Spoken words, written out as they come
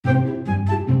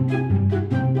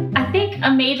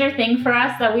a major thing for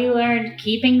us that we learned.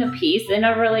 Keeping the peace in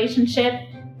a relationship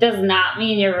does not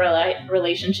mean your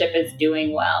relationship is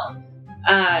doing well.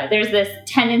 There's this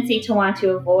tendency to want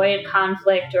to avoid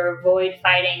conflict or avoid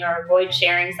fighting or avoid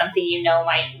sharing something you know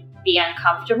might be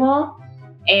uncomfortable.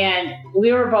 And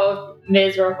we were both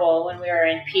miserable when we were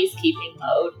in peacekeeping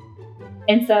mode.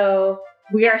 And so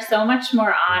we are so much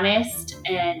more honest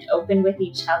and open with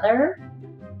each other,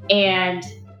 and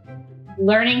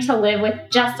learning to live with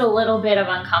just a little bit of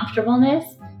uncomfortableness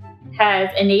has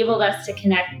enabled us to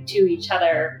connect to each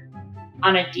other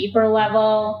on a deeper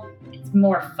level. It's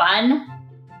more fun.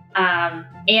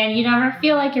 And you never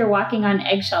feel like you're walking on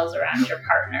eggshells around your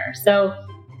partner. So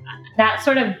that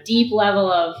sort of deep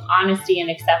level of honesty and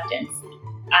acceptance,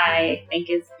 I think,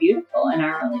 is beautiful in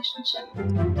our relationship.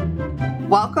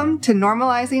 Welcome to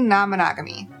Normalizing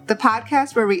Non-Monogamy, the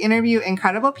podcast where we interview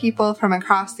incredible people from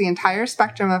across the entire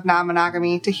spectrum of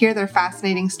non-monogamy to hear their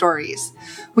fascinating stories.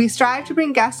 We strive to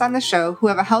bring guests on the show who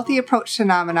have a healthy approach to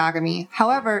non-monogamy.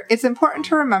 However, it's important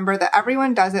to remember that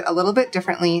everyone does it a little bit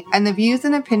differently, and the views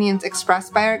and opinions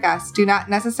expressed by our guests do not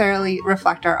necessarily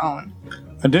reflect our own.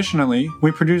 Additionally,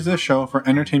 we produce this show for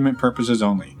entertainment purposes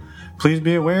only. Please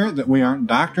be aware that we aren't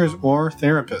doctors or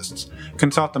therapists.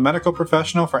 Consult a medical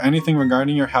professional for anything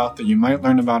regarding your health that you might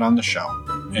learn about on the show.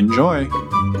 Enjoy!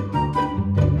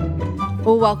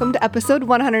 Well, welcome to episode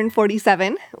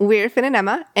 147. We're Finn and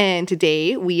Emma, and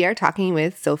today we are talking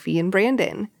with Sophie and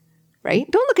Brandon. Right?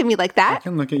 Don't look at me like that. I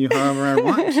can look at you however I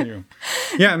want to.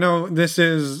 Yeah, no, this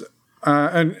is...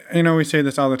 and you know, we say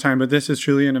this all the time, but this is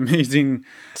truly an amazing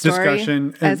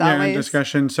discussion. Always.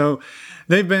 Discussion. So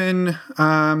they've been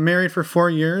married for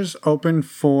 4 years, open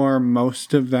for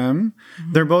most of them.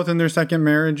 Mm-hmm. They're both in their second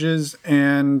marriages.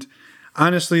 And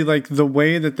honestly, like the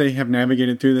way that they have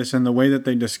navigated through this and the way that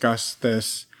they discuss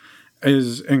this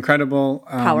is incredible.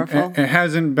 Powerful. It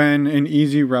hasn't been an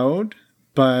easy road,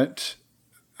 but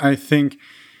I think...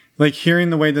 like hearing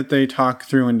the way that they talk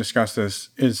through and discuss this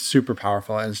is super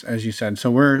powerful, as you said. So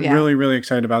we're really, really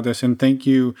excited about this. And thank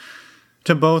you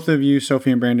to both of you, Sophie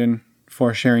and Brandon,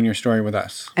 for sharing your story with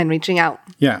us. And reaching out.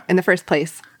 Yeah. In the first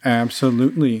place.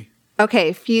 Absolutely. Okay,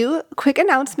 a few quick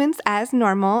announcements as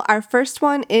normal. Our first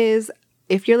one is,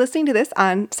 if you're listening to this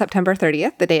on September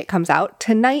 30th, the day it comes out,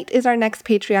 tonight is our next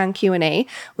Patreon Q&A.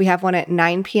 We have one at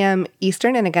 9 p.m.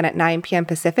 Eastern and again at 9 p.m.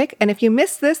 Pacific. And if you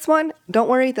missed this one, don't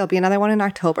worry, there'll be another one in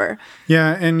October.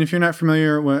 Yeah, and if you're not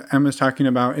familiar, what Emma's talking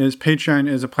about is Patreon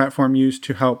is a platform used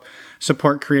to help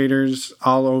support creators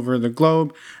all over the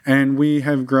globe. And we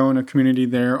have grown a community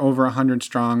there, over 100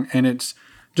 strong, and it's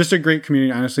just a great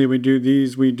community, honestly. We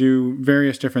do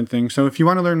various different things. So if you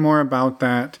want to learn more about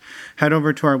that, head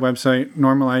over to our website,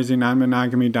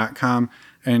 normalizingnonmonogamy.com,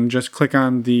 and just click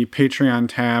on the Patreon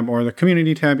tab or the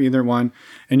community tab, either one,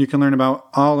 and you can learn about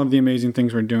all of the amazing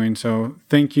things we're doing. So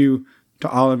thank you to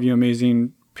all of you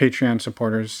amazing Patreon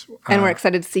supporters. And we're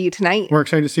excited to see you tonight.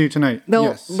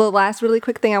 Yes. The last really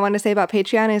quick thing I want to say about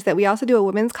Patreon is that we also do a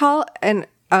women's call, and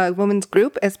a women's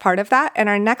group as part of that. And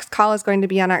our next call is going to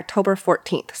be on October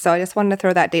 14th. So I just wanted to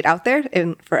throw that date out there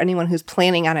for anyone who's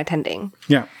planning on attending.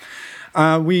 Yeah.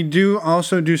 We do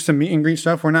also do some meet and greet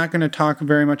stuff. We're not going to talk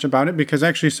very much about it because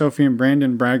actually Sophie and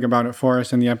Brandon brag about it for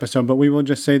us in the episode, but we will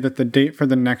just say that the date for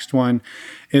the next one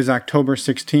is October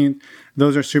 16th.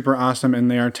 Those are super awesome,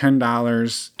 and they are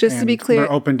 $10. Just to be clear,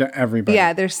 they're open to everybody.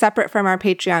 Yeah, they're separate from our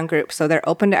Patreon group, so they're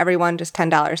open to everyone, just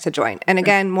 $10 to join. And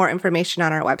again, more information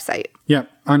on our website. Yep,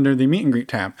 under the meet and greet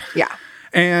tab. Yeah.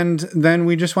 And then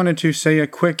we just wanted to say a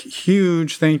quick,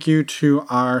 huge thank you to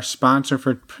our sponsor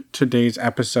for today's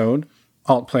episode,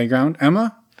 Alt Playground.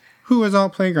 Emma, who is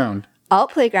Alt Playground?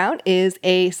 Alt Playground is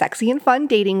a sexy and fun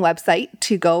dating website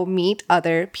to go meet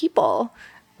other people.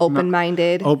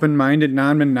 Open-minded,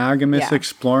 non-monogamous,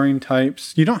 exploring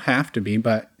types. You don't have to be,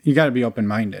 but you got to be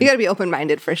open-minded. You got to be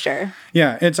open-minded for sure.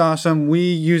 Yeah, it's awesome. We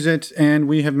use it, and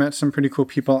we have met some pretty cool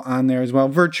people on there as well,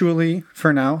 virtually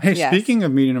for now. Hey, yes. Speaking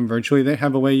of meeting them virtually, they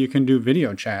have a way you can do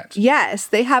video chat. Yes,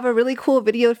 they have a really cool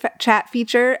video chat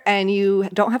feature, and you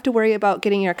don't have to worry about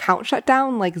getting your account shut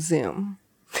down like Zoom.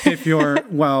 If you're,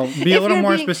 be a little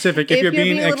more specific. If you're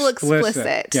being a little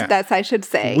explicit, yeah. That's I should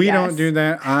say. We don't do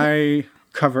that. I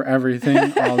cover everything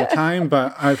all the time,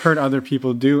 but I've heard other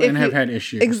people do and have had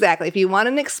issues. Exactly. If you want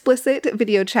an explicit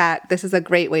video chat, this is a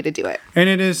great way to do it. And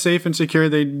it is safe and secure.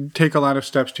 They take a lot of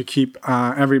steps to keep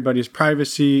everybody's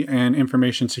privacy and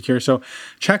information secure. So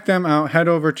check them out. Head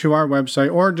over to our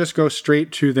website or just go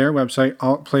straight to their website,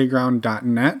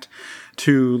 altplayground.net,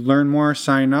 to learn more,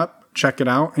 sign up, check it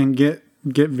out, and get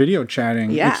video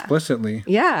chatting explicitly.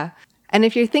 Yeah. And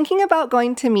if you're thinking about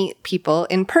going to meet people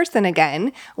in person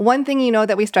again, one thing you know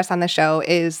that we stress on the show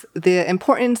is the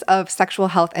importance of sexual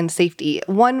health and safety.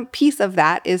 One piece of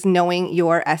that is knowing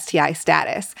your STI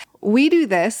status. We do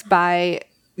this by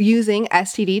using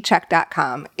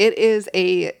stdcheck.com. It is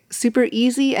a super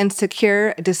easy and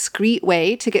secure, discreet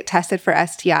way to get tested for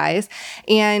STIs.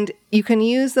 And you can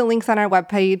use the links on our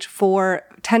webpage for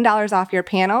 $10 off your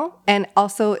panel and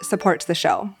also supports the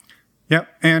show. Yep,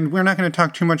 and we're not going to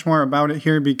talk too much more about it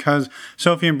here because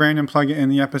Sophie and Brandon plug it in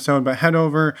the episode, but head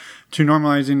over to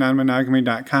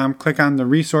normalizingnonmonogamy.com, click on the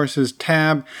resources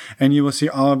tab, and you will see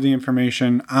all of the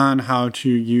information on how to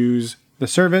use the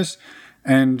service.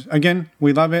 And again,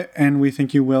 we love it, and we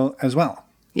think you will as well.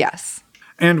 Yes.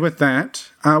 And with that,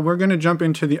 we're going to jump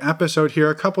into the episode here.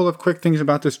 A couple of quick things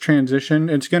about this transition.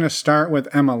 It's going to start with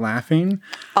Emma laughing.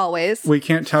 Always. We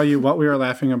can't tell you what we were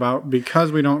laughing about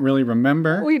because we don't really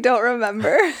remember. We don't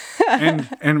remember.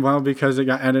 and well, because it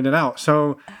got edited out.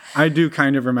 So I do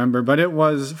kind of remember, but it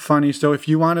was funny. So if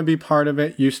you want to be part of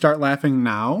it, you start laughing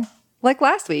now. Like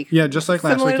last week. Yeah, just like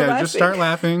last Similar week. to Yeah, last just start week.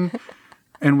 laughing,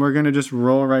 and we're going to just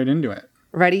roll right into it.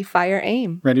 Ready, fire,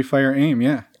 aim. Ready, fire, aim,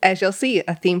 yeah. As you'll see,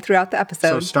 a theme throughout the So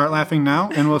episode. start laughing now,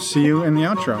 and we'll see you in the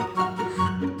outro.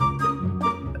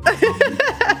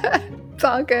 It's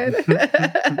all good.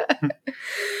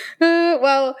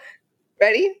 Well,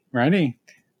 ready? Ready.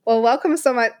 Well, welcome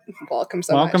so much. Welcome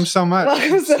so Welcome much. so much.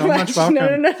 Welcome so much.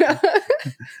 welcome. No.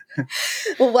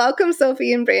 Well, welcome,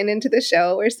 Sophie and Brandon, to the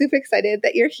show. We're super excited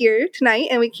that you're here tonight,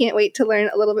 and we can't wait to learn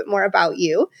a little bit more about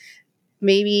you.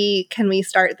 Maybe can we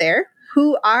start there?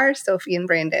 Who are Sophie and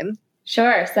Brandon?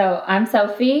 Sure. So I'm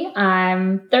Sophie.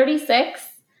 I'm 36.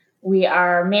 We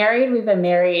are married. We've been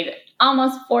married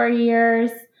almost 4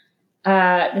 years.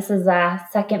 This is a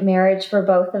second marriage for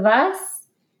both of us.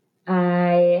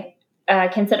 I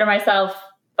consider myself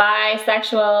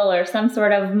bisexual or some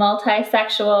sort of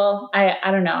multisexual. I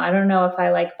don't know. I don't know if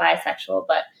I like bisexual,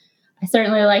 but I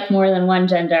certainly like more than one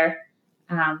gender.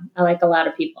 I like a lot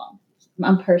of people.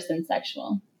 I'm person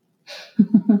sexual.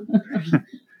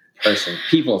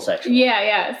 People sexual.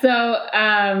 Yeah. So,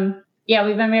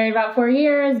 we've been married about 4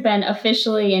 years, been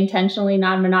officially, intentionally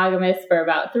non-monogamous for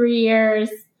about 3 years.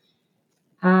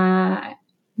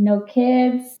 No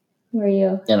kids. Who are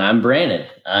you? And I'm Brandon.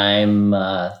 I'm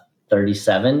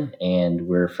 37, and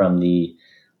we're from the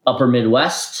upper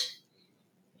Midwest.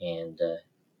 And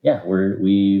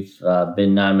we've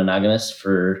been non-monogamous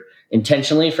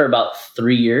intentionally for about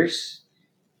 3 years,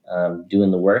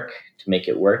 doing the work to make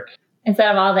it work.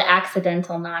 Instead of all the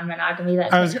accidental non-monogamy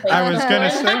that I was took place. gonna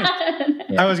say.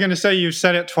 Yeah. I was going to say you've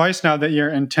said it twice now that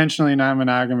you're intentionally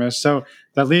non-monogamous. So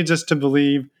that leads us to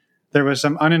believe there was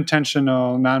some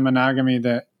unintentional non-monogamy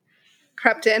that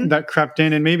Crept in.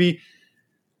 And maybe,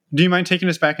 do you mind taking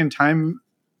us back in time,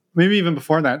 maybe even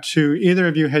before that, to either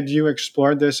of you? Had you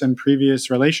explored this in previous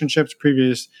relationships,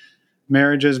 previous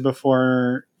marriages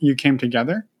before you came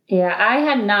together? Yeah, I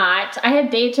had not. I had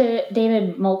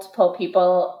dated multiple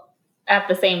people at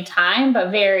the same time, but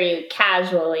very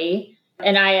casually.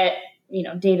 And I had,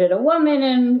 dated a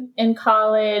woman in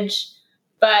college,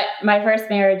 but my first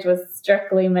marriage was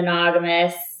strictly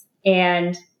monogamous.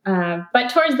 And but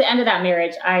towards the end of that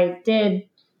marriage, I did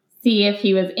see if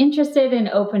he was interested in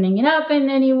opening it up in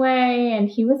any way, and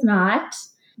he was not.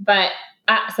 But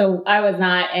so I was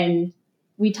not, and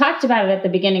we talked about it at the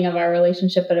beginning of our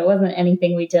relationship, but it wasn't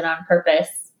anything we did on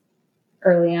purpose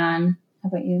early on. How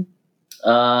about you?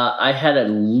 I had a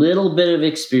little bit of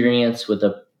experience with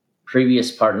a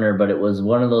previous partner, but it was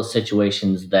one of those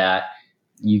situations that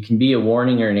you can be a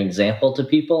warning or an example to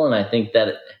people. And I think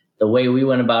that the way we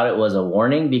went about it was a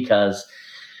warning because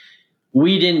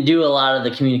we didn't do a lot of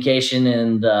the communication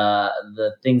and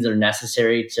the things that are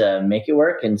necessary to make it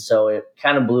work. And so it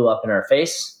kind of blew up in our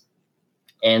face.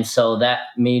 And so that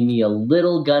made me a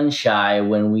little gun shy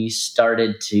when we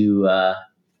started to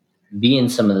be in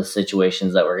some of the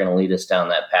situations that were going to lead us down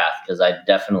that path, because I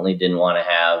definitely didn't want to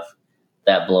have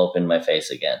that blow up in my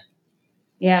face again.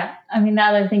 Yeah. I mean, the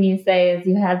other thing you say is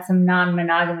you had some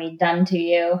non-monogamy done to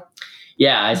you.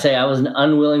 Yeah, I say I was an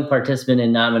unwilling participant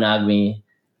in non-monogamy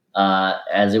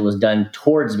as it was done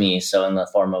towards me, so in the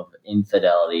form of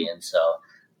infidelity. And so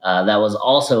that was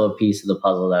also a piece of the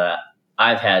puzzle that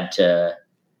I've had to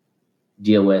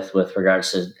deal with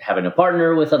regards to having a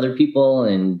partner with other people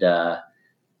and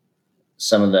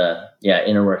some of the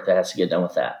inner work that has to get done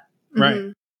with that. Right.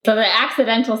 Mm-hmm. So the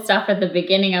accidental stuff at the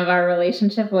beginning of our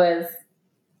relationship was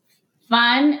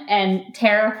fun and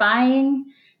terrifying.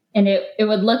 And it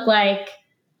would look like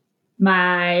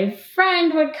my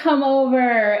friend would come over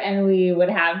and we would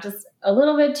have just a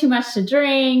little bit too much to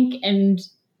drink and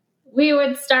we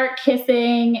would start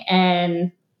kissing,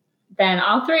 and then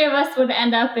all three of us would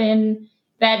end up in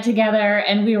bed together.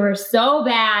 And we were so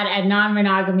bad at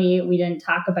non-monogamy. We didn't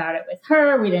talk about it with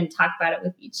her. We didn't talk about it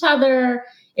with each other.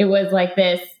 It was like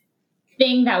this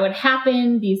thing that would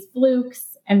happen, these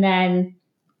flukes. And then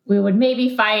we would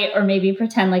maybe fight or maybe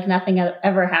pretend like nothing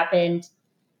ever happened.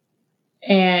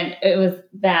 And it was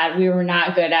bad. We were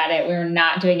not good at it. We were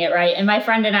not doing it right. And my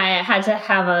friend and I had to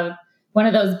have one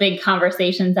of those big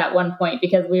conversations at one point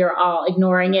because we were all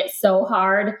ignoring it so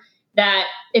hard that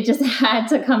it just had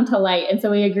to come to light. And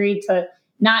so we agreed to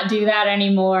not do that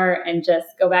anymore and just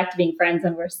go back to being friends.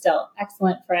 And we're still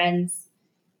excellent friends.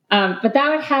 But that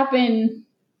would happen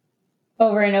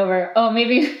over and over. Oh,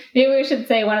 maybe we should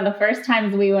say one of the first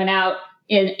times we went out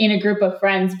in a group of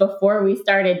friends before we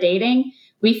started dating,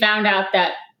 we found out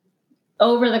that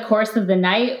over the course of the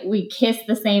night, we kissed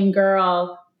the same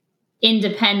girl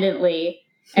independently.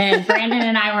 And Brandon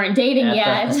and I weren't dating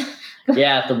yet.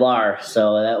 At the bar.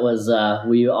 So that was,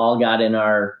 we all got in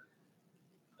our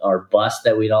bus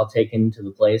that we'd all taken to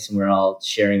the place, and we were all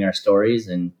sharing our stories.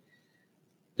 And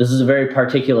this is a very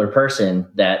particular person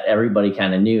that everybody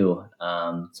kind of knew,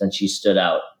 since she stood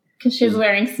out. Because she's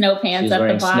wearing snow pants at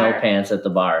the bar. Snow pants at the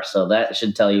bar. So that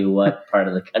should tell you what part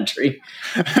of the country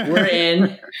we're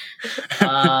in.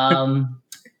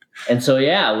 And so,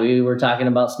 we were talking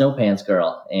about Snow Pants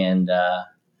Girl. And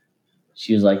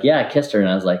she was like, I kissed her. And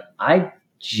I was like, I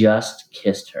just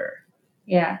kissed her.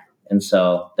 Yeah. And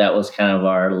so that was kind of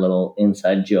our little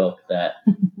inside joke that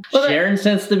Sharon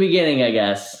since the beginning, I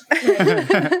guess.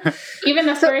 Even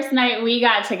the first night we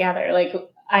got together, like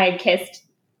I had kissed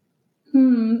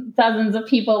dozens of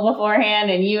people beforehand,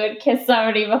 and you had kissed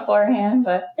somebody beforehand,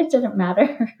 but it didn't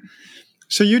matter.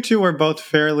 So you two were both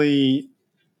fairly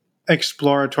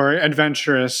exploratory,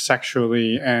 adventurous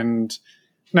sexually, and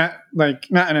not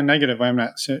in a negative way. I'm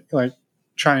not like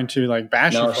trying to like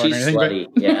bash you for anything. Slutty.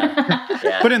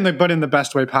 But, but in the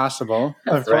best way possible.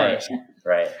 That's of course.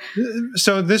 Right.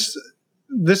 So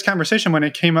this conversation, when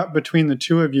it came up between the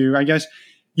two of you, I guess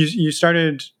you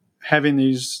started having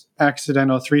these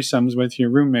accidental threesomes with your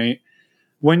roommate.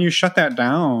 When you shut that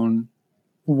down,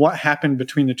 what happened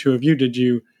between the two of you? Did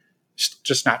you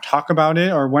just not talk about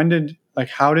it, or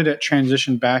how did it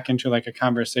transition back into like a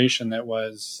conversation that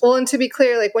was... Well, and to be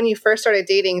clear, like when you first started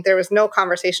dating, there was no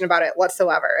conversation about it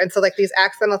whatsoever. And so like these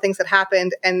accidental things that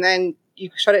happened, and then you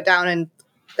shut it down and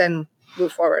then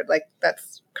move forward. Like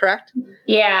that's correct?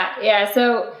 Yeah.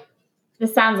 So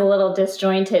this sounds a little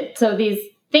disjointed. So these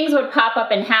things would pop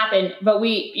up and happen, but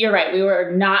you're right. We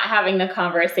were not having the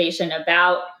conversation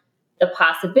about the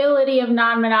possibility of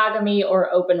non-monogamy or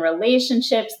open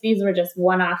relationships. These were just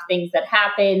one-off things that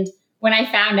happened. When I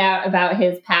found out about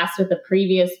his past with a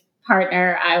previous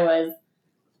partner, I was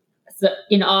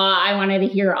in awe. I wanted to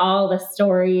hear all the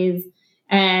stories.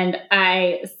 And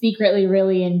I secretly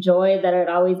really enjoyed that it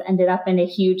always ended up in a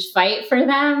huge fight for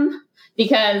them,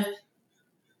 because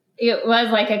it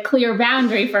was like a clear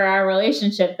boundary for our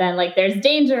relationship then. Like there's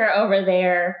danger over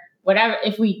there. Whatever,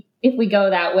 if we go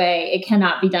that way, it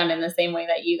cannot be done in the same way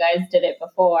that you guys did it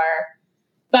before.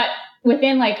 But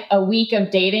within like a week of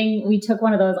dating, we took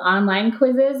one of those online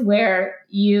quizzes where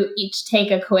you each take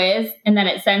a quiz and then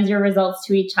it sends your results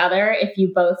to each other if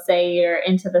you both say you're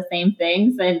into the same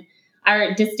things. And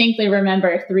I distinctly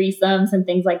remember threesomes and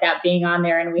things like that being on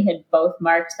there, and we had both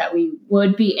marked that we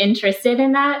would be interested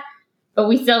in that, but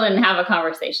we still didn't have a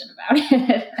conversation about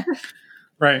it.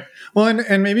 Right. Well,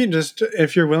 and maybe just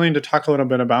if you're willing to talk a little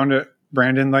bit about it,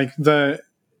 Brandon, like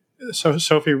so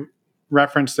Sophie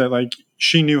referenced that like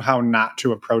she knew how not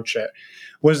to approach it.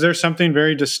 Was there something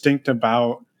very distinct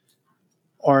about,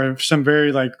 or some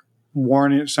very like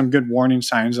some good warning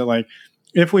signs that like,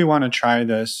 if we want to try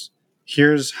this,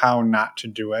 here's how not to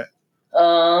do it?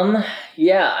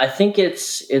 Yeah, I think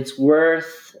it's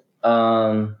worth,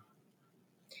 a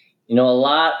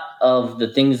lot of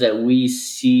the things that we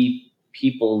see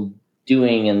people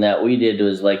doing and that we did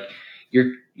was like,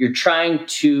 you're trying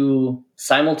to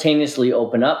simultaneously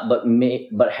open up,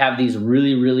 but have these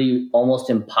really, really almost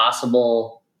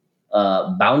impossible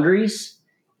boundaries,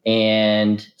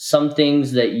 and some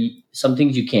things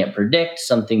you can't predict,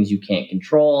 some things you can't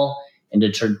control, and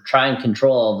to try and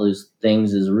control all those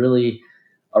things is really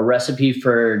a recipe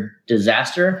for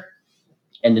disaster.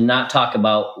 And to not talk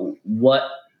about what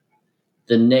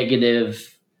the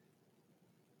negative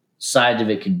side of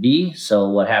it could be. So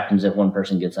what happens if one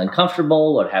person gets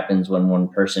uncomfortable? What happens when one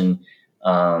person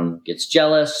gets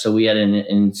jealous? So we had an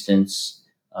instance,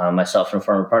 myself and a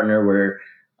former partner, where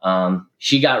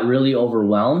she got really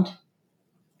overwhelmed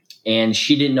and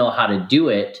she didn't know how to do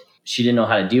it. she didn't know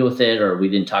how to deal with it, or we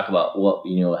didn't talk about what,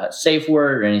 a safe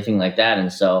word or anything like that.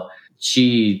 And so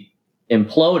she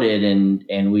imploded,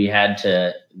 and we had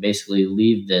to basically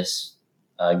leave this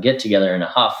get together in a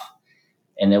huff.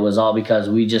 And it was all because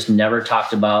we just never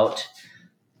talked about,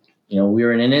 we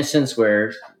were in an instance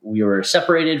where we were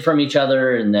separated from each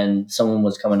other, and then someone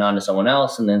was coming on to someone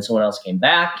else, and then someone else came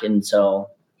back. And so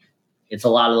it's a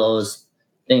lot of those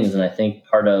things. And I think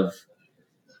part of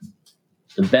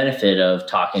the benefit of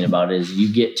talking about it is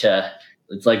you get to,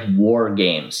 it's like war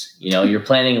games. You're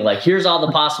planning, like, here's all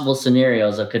the possible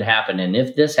scenarios that could happen. And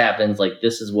if this happens, like,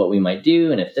 this is what we might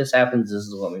do. And if this happens, this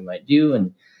is what we might do.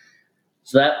 And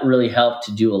so that really helped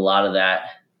to do a lot of that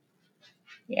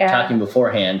talking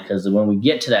beforehand. Because when we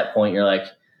get to that point, you're like,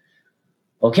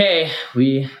 okay,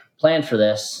 we planned for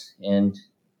this. And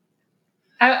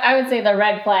I would say the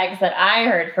red flags that I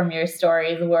heard from your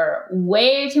stories were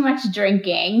way too much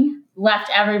drinking,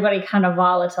 left everybody kind of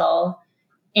volatile.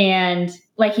 And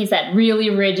like he said,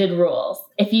 really rigid rules.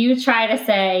 If you try to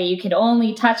say you can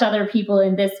only touch other people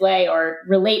in this way or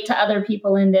relate to other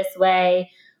people in this way,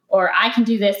 or I can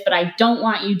do this, but I don't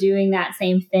want you doing that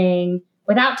same thing,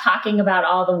 without talking about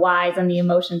all the whys and the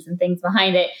emotions and things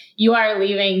behind it, you are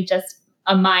leaving just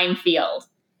a minefield.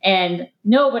 And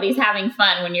nobody's having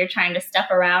fun when you're trying to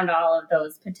step around all of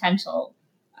those potential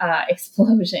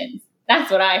explosions.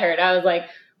 That's what I heard. I was like,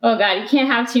 oh God, you can't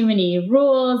have too many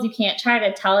rules. You can't try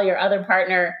to tell your other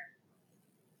partner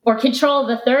or control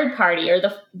the third party or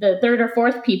the third or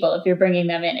fourth people if you're bringing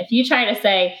them in. If you try to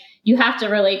say you have to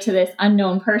relate to this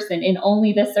unknown person in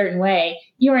only this certain way,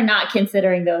 you are not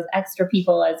considering those extra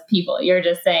people as people. You're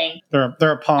just saying they're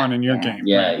a pawn in your game.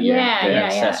 Yeah, right? yeah,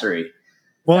 accessory.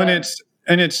 Well,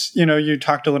 and it's you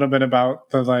talked a little bit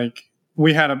about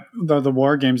we had the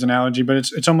war games analogy, but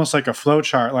it's almost like a flow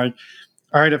chart. Like,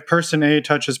 all right, if person A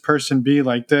touches person B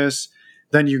like this,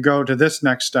 then you go to this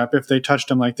next step. If they touched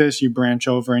them like this, you branch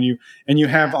over and you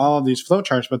have all of these flow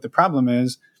charts. But the problem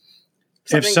is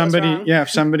if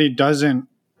somebody doesn't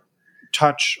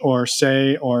touch or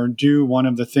say or do one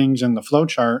of the things in the flow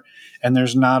chart, and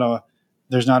there's not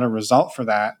a result for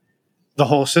that, the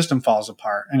whole system falls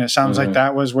apart. And it sounds like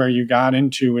that was where you got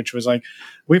into, which was like,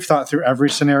 we've thought through every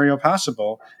scenario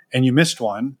possible and you missed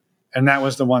one. And that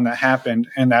was the one that happened.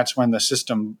 And that's when the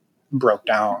system broke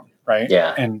down. Right.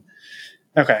 Yeah. And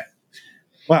okay.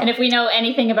 Wow. And if we know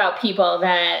anything about people,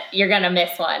 that you're going to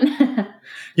miss one.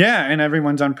 Yeah. And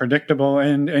everyone's unpredictable.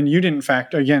 And you didn't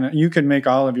factor, again, you could make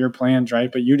all of your plans,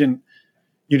 right? But you didn't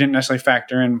necessarily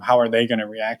factor in how are they going to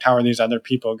react? How are these other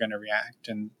people going to react?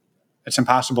 And it's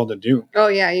impossible to do. Oh,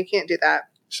 yeah, you can't do that.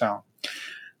 So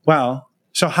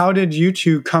how did you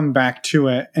two come back to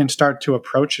it and start to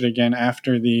approach it again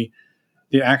after the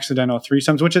accidental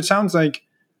threesomes, which it sounds like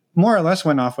more or less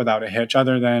went off without a hitch,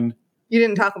 other than you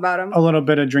didn't talk about them? A little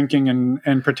bit of drinking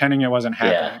and pretending it wasn't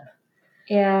happening.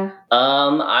 Yeah.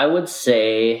 I would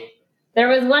say there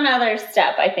was one other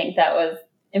step I think that was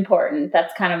important.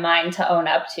 That's kind of mine to own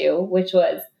up to, which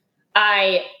was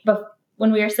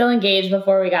when we were still engaged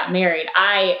before we got married,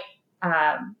 I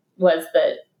was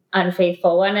the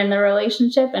unfaithful one in the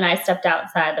relationship, and I stepped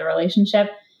outside the relationship,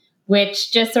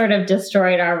 which just sort of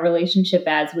destroyed our relationship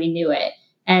as we knew it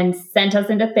and sent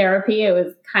us into therapy. It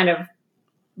was kind of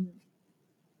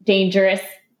dangerous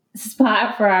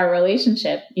spot for our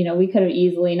relationship. We could have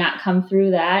easily not come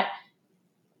through that.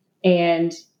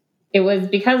 And it was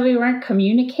because we weren't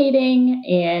communicating,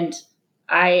 and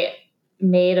I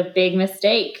made a big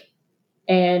mistake.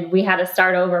 And we had to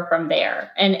start over from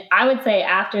there. And I would say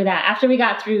after that, after we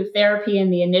got through therapy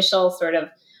and the initial sort of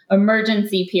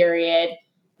emergency period,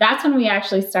 that's when we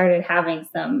actually started having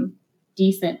some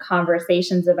decent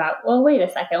conversations about, well, wait a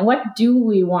second, what do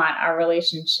we want our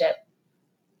relationship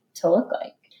to look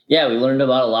like? Yeah, we learned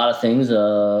about a lot of things,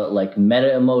 like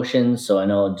meta emotions. So I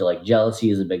know like jealousy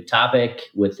is a big topic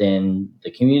within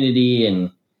the community,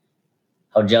 and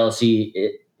how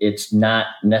jealousy, it's not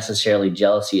necessarily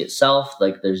jealousy itself.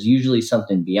 Like there's usually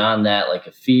something beyond that, like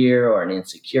a fear or an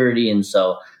insecurity. And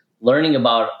so learning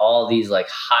about all these like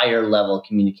higher level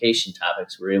communication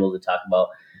topics, we're able to talk about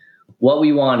what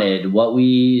we wanted, what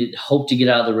we hope to get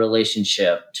out of the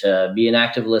relationship, to be an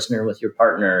active listener with your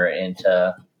partner, and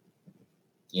to,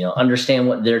 understand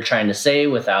what they're trying to say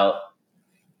without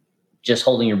just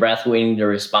holding your breath, waiting to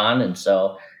respond. And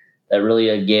so that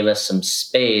really gave us some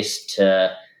space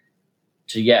to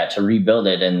rebuild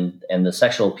it. And the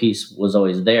sexual piece was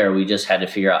always there. We just had to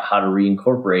figure out how to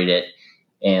reincorporate it,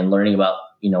 and learning about,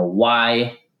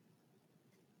 why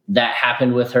that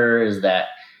happened with her is that,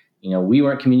 we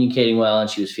weren't communicating well and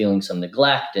she was feeling some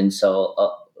neglect. And so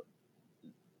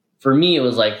for me, it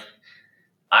was like,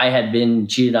 I had been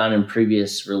cheated on in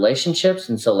previous relationships.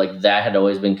 And so like that had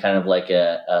always been kind of like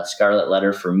a scarlet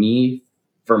letter for me,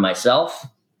 for myself.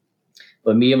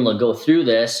 But me able to go through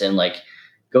this and like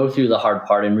go through the hard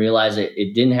part and realize it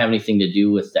didn't have anything to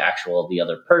do with the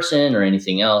other person or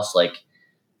anything else. Like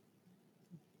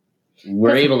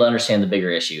we're able to understand the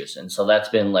bigger issues. And so that's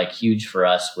been like huge for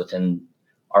us within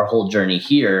our whole journey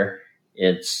here.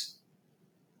 It's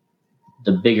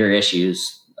the bigger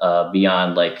issues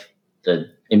beyond like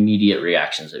the immediate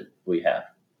reactions that we have.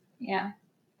 Yeah.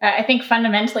 I think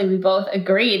fundamentally we both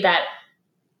agreed that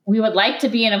we would like to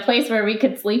be in a place where we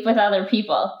could sleep with other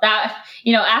people. That,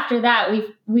 after that,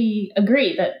 we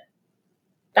agreed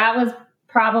that was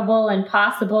probable and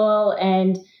possible.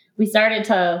 And we started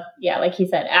to, like he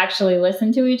said, actually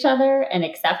listen to each other and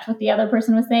accept what the other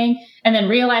person was saying. And then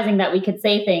realizing that we could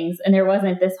say things and there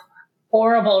wasn't this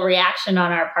horrible reaction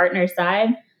on our partner's side.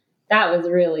 That was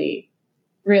really,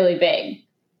 really big.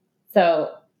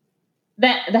 So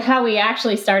how we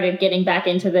actually started getting back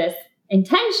into this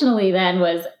intentionally then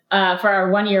was for our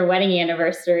 1-year wedding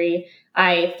anniversary.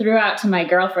 I threw out to my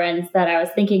girlfriends that I was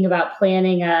thinking about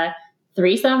planning a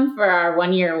threesome for our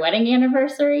 1-year wedding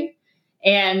anniversary,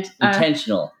 and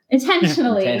intentionally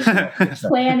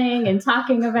planning and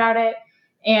talking about it.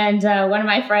 And one of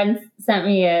my friends sent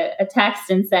me a text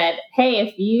and said, "Hey,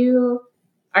 if you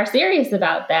are serious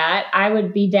about that, I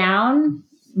would be down.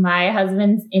 My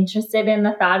husband's interested in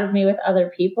the thought of me with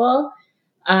other people.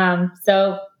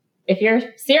 So if you're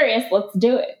serious, let's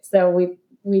do it." So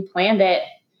we planned it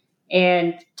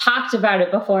and talked about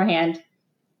it beforehand,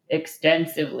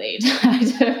 extensively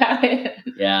talked about it.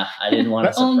 Yeah, I didn't want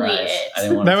to surprise.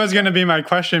 That was going to be my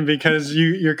question, because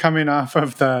you're coming off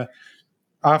of the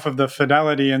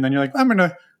fidelity, and then you're like,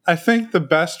 I think the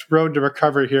best road to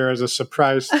recovery here is a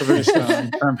surprise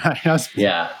threesome for my husband.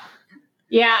 Yeah.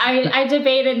 Yeah, I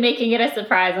debated making it a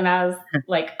surprise, and I was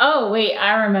like, oh, wait,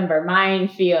 I remember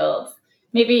minefields.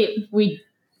 Maybe we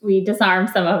disarm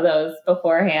some of those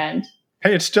beforehand.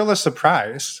 Hey, it's still a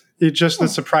surprise. The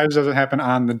surprise doesn't happen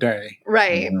on the day.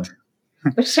 Right.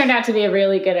 Which turned out to be a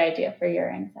really good idea for your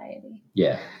anxiety.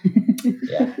 Yeah.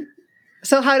 Yeah.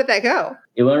 So how did that go?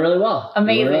 It went really well.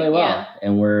 Amazing. It went really well. Yeah.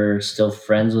 And we're still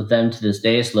friends with them to this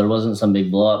day. So there wasn't some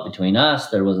big blow up between us.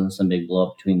 There wasn't some big blow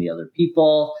up between the other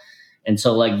people. And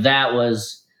so like it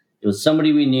was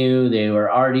somebody we knew. They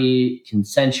were already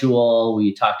consensual.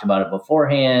 We talked about it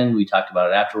beforehand. We talked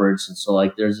about it afterwards. And so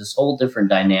like there's this whole different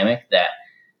dynamic that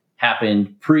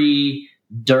happened pre,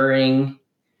 during,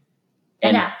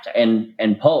 and after,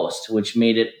 and post, which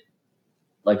made it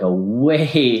like a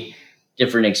way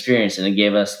different experience. And it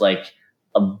gave us like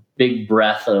a big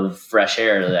breath of fresh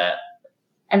air that,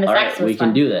 and the all sex right, was we fun.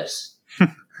 can do this.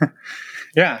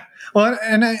 Yeah. Well,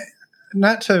 and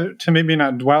not to maybe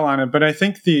not dwell on it, but I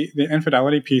think the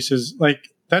infidelity piece is like,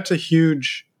 that's a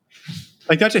huge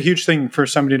thing for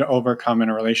somebody to overcome in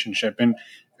a relationship.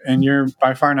 And you're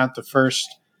by far not the first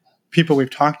people we've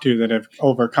talked to that have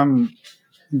overcome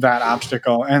that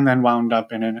obstacle and then wound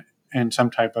up in some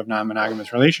type of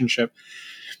non-monogamous relationship.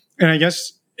 And I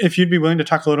guess if you'd be willing to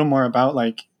talk a little more about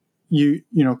like you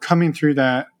coming through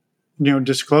that,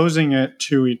 disclosing it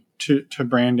to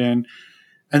Brandon,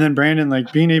 and then Brandon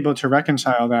like being able to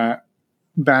reconcile that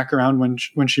back around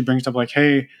when she brings up like,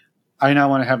 hey, I now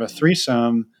want to have a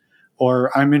threesome,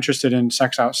 or I'm interested in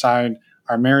sex outside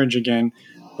our marriage again.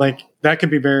 Like that could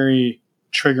be very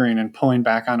triggering and pulling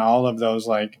back on all of those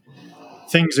like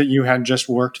things that you had just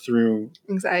worked through,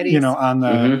 anxieties, on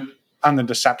the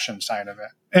deception side of it.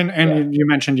 And you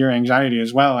mentioned your anxiety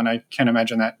as well. And I can't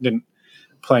imagine that didn't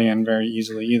play in very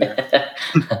easily either.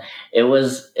 It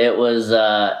was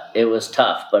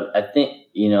tough, but I think,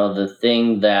 the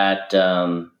thing that,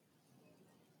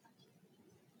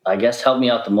 I guess helped me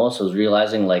out the most was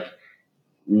realizing like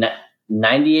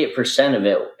 98% of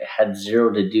it had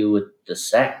zero to do with the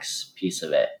sex piece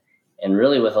of it. And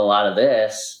really with a lot of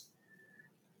this,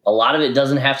 a lot of it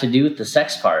doesn't have to do with the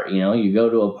sex part. You go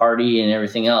to a party and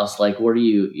everything else, like what do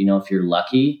you, if you're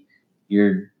lucky,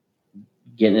 you're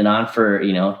getting it on for,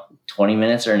 20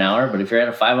 minutes or an hour. But if you're at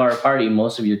a 5-hour party,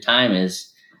 most of your time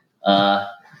is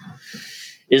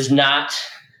not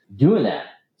doing that.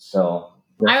 So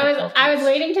I was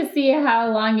waiting to see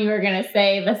how long you were going to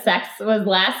say the sex was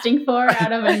lasting for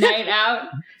out of a night out.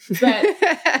 But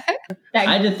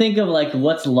I had to think of like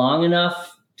what's long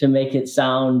enough to make it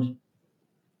sound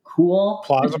cool,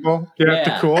 plausible.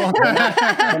 Yeah. Cool.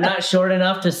 But not short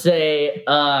enough to say,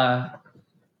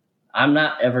 I'm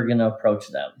not ever going to approach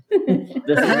them.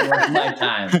 This is worth my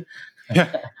time.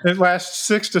 Yeah, it lasts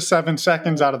 6 to 7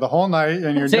 seconds out of the whole night,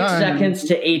 and you're 6 done. seconds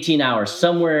to 18 hours,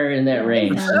 somewhere in that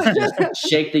range. Just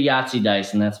shake the Yahtzee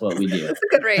dice, and that's what we do. That's a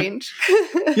good range.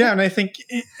 Yeah, and I think,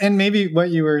 and maybe what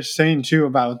you were saying too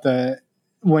about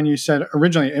when you said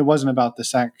originally it wasn't about the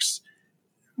sex,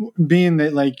 being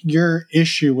that like your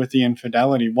issue with the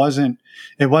infidelity wasn't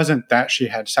that she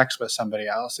had sex with somebody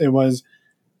else. It was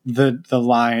the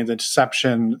lie, the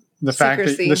deception, the fact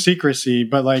that the secrecy,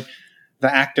 but like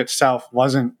the act itself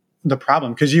wasn't the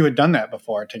problem because you had done that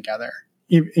before together.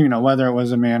 You know, whether it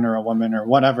was a man or a woman or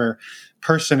whatever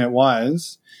person it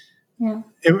was. Yeah.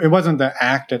 It wasn't the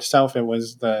act itself. It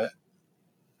was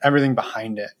everything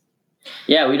behind it.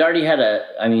 Yeah, we'd already had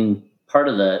part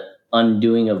of the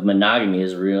undoing of monogamy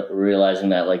is realizing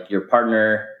that like your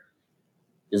partner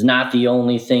is not the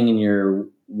only thing in your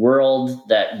world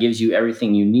that gives you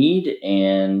everything you need,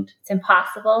 and it's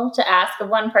impossible to ask of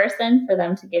one person for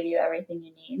them to give you everything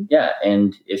you need. Yeah,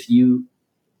 and if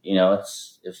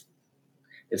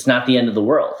it's not the end of the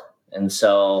world. And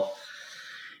so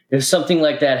if something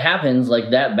like that happens,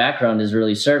 like that background has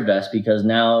really served us, because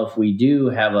now if we do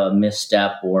have a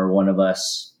misstep or one of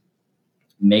us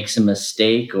makes a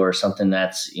mistake or something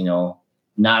that's,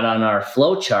 not on our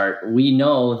flow chart, we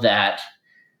know that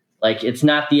like it's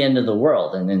not the end of the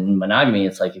world. And in monogamy,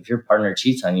 it's like if your partner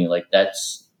cheats on you, like that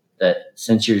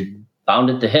since you're bound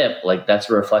at the hip, like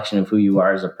that's a reflection of who you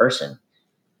are as a person.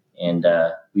 And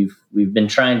we've been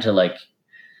trying to like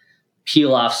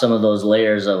peel off some of those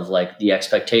layers of like the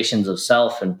expectations of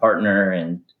self and partner.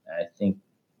 And I think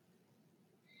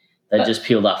that just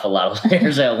peeled off a lot of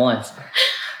layers at once.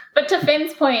 But to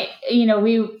Finn's point,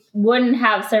 we wouldn't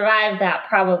have survived that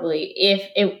probably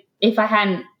if I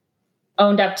hadn't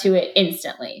owned up to it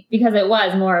instantly, because it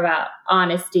was more about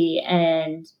honesty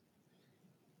and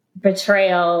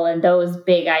betrayal and those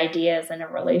big ideas in a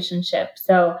relationship.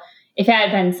 So if it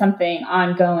had been something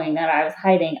ongoing that I was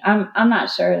hiding, I'm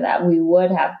not sure that we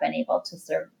would have been able to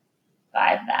survive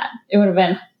that. It would have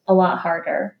been a lot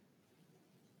harder.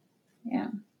 Yeah.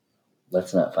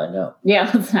 Let's not find out. Yeah,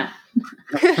 let's not.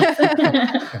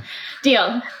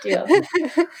 Deal.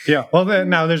 Yeah. Well,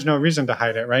 now there's no reason to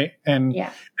hide it, right? And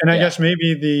I guess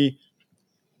maybe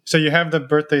so you have the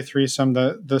birthday threesome,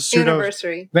 the pseudo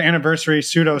anniversary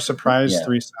pseudo surprise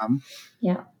threesome.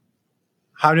 Yeah.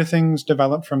 How do things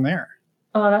develop from there?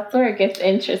 Oh, that's where it gets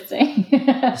interesting.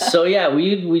 So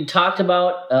we talked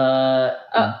about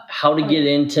how to get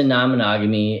into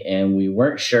non-monogamy, and we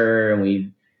weren't sure,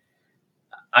 and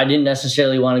I didn't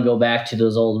necessarily want to go back to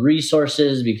those old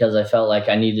resources because I felt like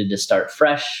I needed to start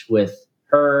fresh with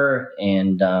her,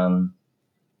 and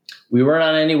we weren't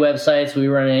on any websites, we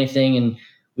weren't on anything, and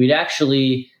we'd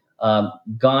actually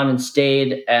gone and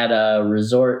stayed at a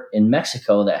resort in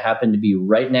Mexico that happened to be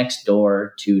right next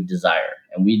door to Desire,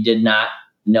 and we did not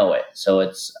know it. So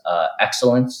it's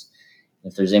Excellence.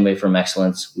 If there's anybody from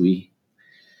Excellence, we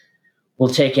will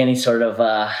take any sort of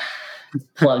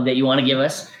plug that you want to give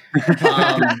us.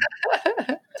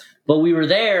 But we were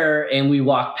there and we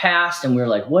walked past and we were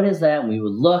like, what is that? And we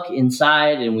would look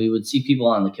inside and we would see people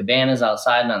on the cabanas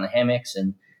outside and on the hammocks.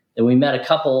 And then we met a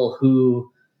couple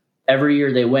who every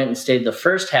year they went and stayed the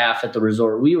first half at the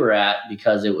resort we were at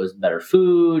because it was better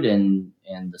food and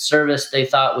the service they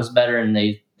thought was better. And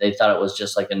they thought it was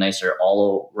just like a nicer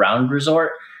all around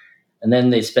resort. And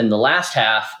then they spend the last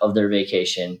half of their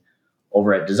vacation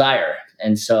over at Desire.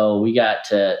 And so we got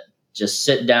to just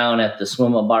sit down at the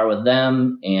swim-up bar with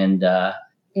them and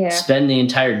spend the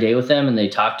entire day with them. And they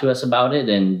talked to us about it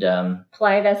and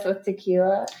plied us with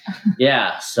tequila.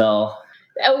 Yeah. So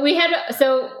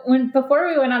before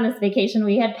we went on this vacation,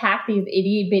 we had packed these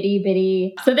itty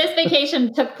bitty. So this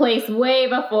vacation took place way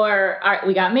before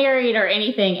we got married or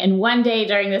anything. And one day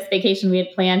during this vacation, we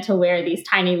had planned to wear these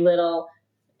tiny little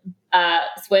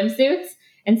swimsuits.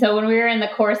 And so when we were in the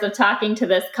course of talking to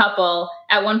this couple,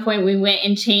 at one point we went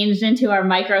and changed into our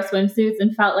micro swimsuits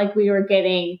and felt like we were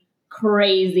getting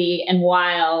crazy and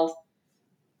wild,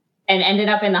 and ended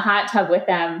up in the hot tub with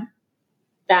them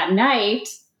that night.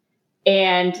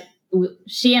 And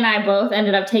she and I both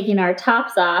ended up taking our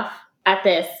tops off at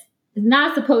this,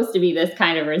 not supposed to be this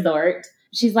kind of resort.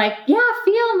 She's like, yeah,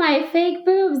 feel my fake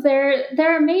boobs.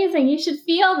 They're amazing. You should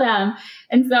feel them.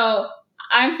 And so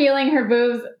I'm feeling her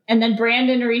boobs, and then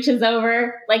Brandon reaches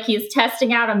over like he's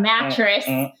testing out a mattress,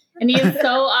 and he's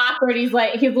so awkward. He's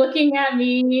looking at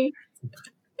me.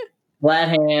 Flat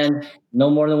hand, no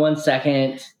more than 1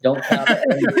 second. Don't stop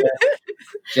it.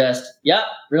 Just,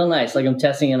 real nice. Like I'm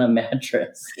testing in a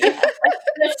mattress.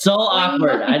 So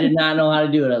awkward. I did not know how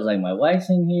to do it. I was like, my wife's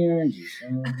in here.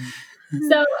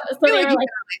 So they like were you like, can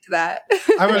relate to that.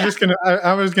 I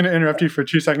was gonna interrupt you for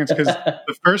 2 seconds because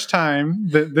the first time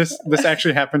that this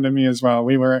actually happened to me as well.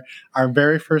 Our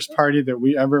very first party that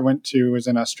we ever went to was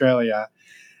in Australia,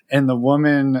 and the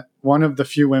woman, one of the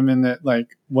few women that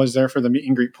like was there for the meet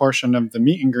and greet portion of the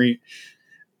meet and greet,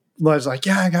 was like,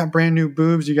 "Yeah, I got brand new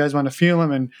boobs. You guys want to feel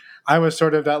them?" And I was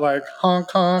sort of that like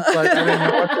honk honk, like I didn't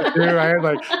know what to do.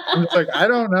 I'm just like, I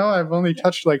don't know. I've only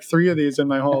touched like 3 of these in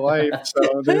my whole life,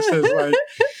 so this is like,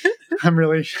 I'm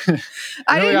really.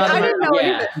 I didn't know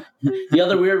yeah. The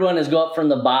other weird one is go up from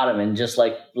the bottom and just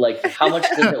like how much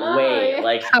does it weigh? yeah.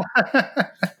 Like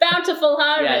bountiful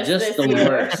harvest. yeah, just the year.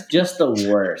 worst. Just the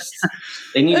worst.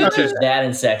 They need to teach that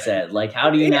in sex ed. Like,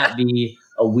 how do you not be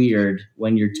a weird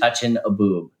when you're touching a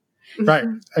boob? Right,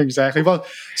 exactly. Well,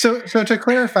 so to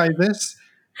clarify this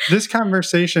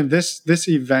conversation, this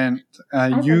event,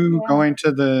 you going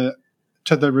to the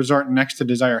resort next to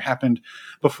Desire happened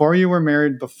before you were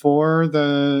married, before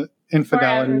the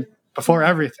infidelity, before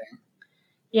everything.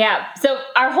 Yeah. So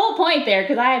our whole point there,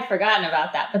 because I had forgotten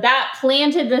about that, but that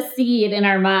planted the seed in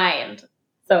our mind.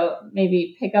 So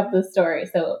maybe pick up the story.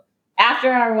 So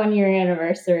after our 1-year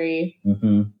anniversary,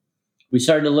 we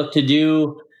started to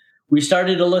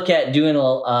look at doing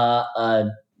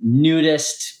a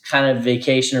nudist kind of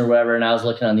vacation or whatever. And I was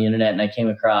looking on the internet and I came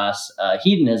across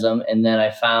hedonism. And then I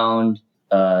found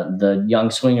the Young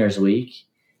Swingers Week,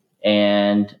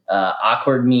 and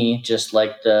awkward me, just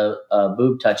like the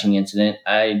boob touching incident.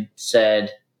 I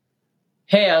said,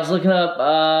 hey, I was looking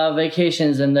up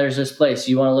vacations and there's this place.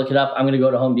 You want to look it up? I'm going to go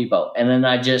to Home Depot. And then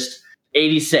I just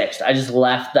 86th, I just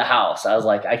left the house. I was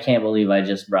like, I can't believe I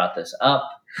just brought this up.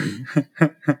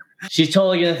 She's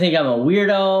totally going to think I'm a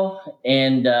weirdo.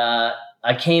 And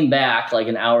I came back like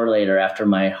an hour later after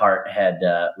my heart had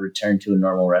returned to a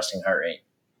normal resting heart rate.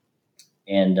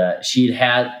 And she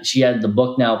had the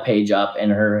Book Now page up,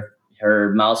 and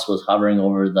her mouse was hovering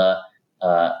over the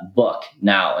book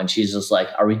now. And she's just like,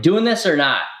 are we doing this or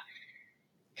not?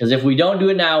 Because if we don't do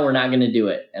it now, we're not going to do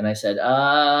it. And I said,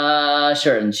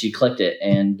 sure. And she clicked it.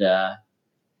 And that's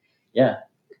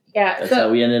how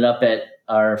we ended up at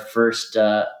our first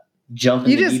jump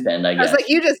in the deep end, I guess. I was like,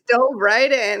 you just dove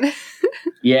right in.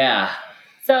 Yeah.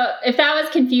 So if that was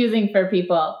confusing for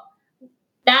people,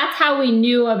 that's how we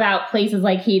knew about places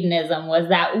like hedonism, was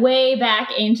that way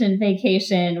back ancient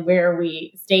vacation where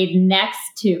we stayed next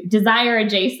to Desire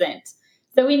adjacent.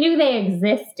 So we knew they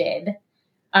existed.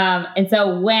 And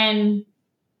so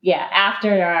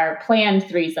after our planned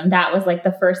threesome, that was like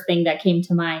the first thing that came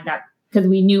to mind, because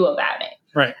we knew about it.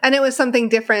 Right. And it was something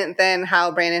different than how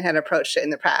Brandon had approached it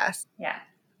in the past. Yeah.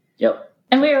 Yep.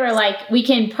 And we were like, we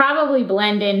can probably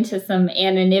blend into some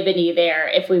anonymity there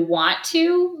if we want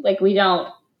to. Like, we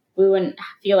wouldn't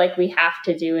feel like we have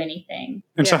to do anything.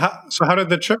 And so how did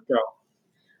the trip go?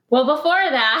 Well, before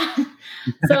that,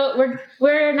 so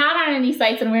we're not on any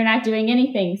sites and we're not doing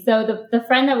anything. So the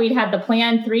friend that we'd had the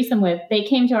planned threesome with, they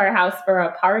came to our house for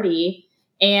a party,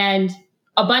 and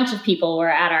a bunch of people were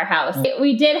at our house.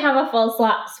 We did have a full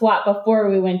swap before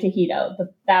we went to Hedo.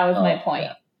 That was my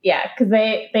point. Yeah, because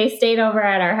they stayed over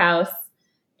at our house,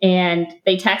 and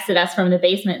they texted us from the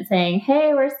basement saying,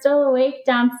 hey, we're still awake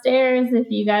downstairs if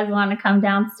you guys want to come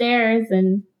downstairs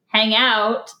and hang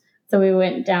out. So we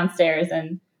went downstairs,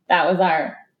 and that was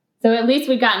so at least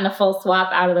we'd gotten the full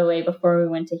swap out of the way before we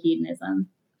went to hedonism.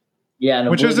 Yeah,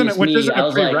 and which isn't a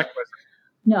prerequisite. Like,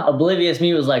 no. Oblivious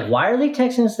me was like, why are they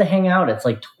texting us to hang out? It's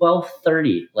like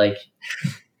 12:30. Like,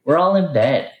 we're all in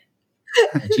bed.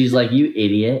 And she's like, you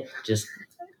idiot. Just...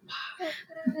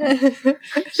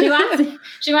 she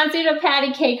wants you to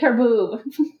patty cake her boob.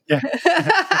 Yeah.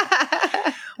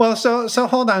 Well, so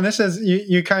hold on. This is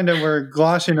you kind of were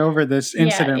glossing over this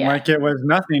incident like it was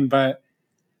nothing, but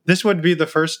this would be the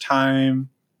first time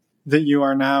that you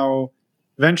are now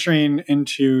venturing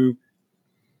into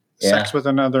sex with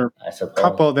another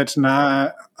couple that's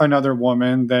not another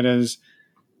woman. That is,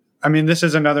 I mean, this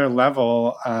is another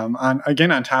level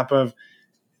on top of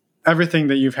everything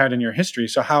that you've had in your history.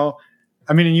 So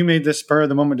and you made this spur of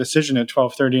the moment decision at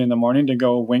 12:30 in the morning to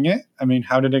go wing it. I mean,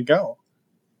 how did it go?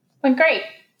 Went great.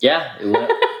 Yeah, it went.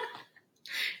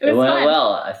 It went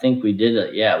well. I think we did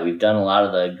it. Yeah, we've done a lot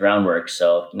of the groundwork,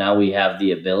 so now we have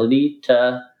the ability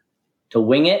to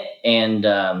wing it. And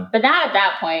but not at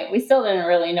that point. We still didn't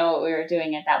really know what we were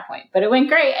doing at that point. But it went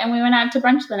great, and we went out to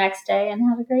brunch the next day and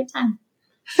had a great time.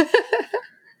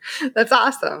 That's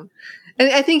awesome. And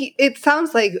I think it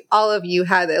sounds like all of you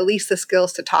had at least the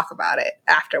skills to talk about it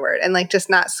afterward and like just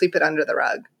not sweep it under the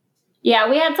rug. Yeah,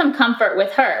 we had some comfort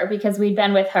with her because we'd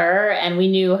been with her and we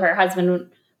knew her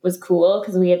husband was cool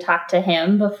because we had talked to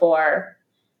him before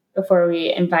before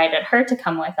we invited her to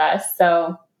come with us.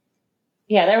 So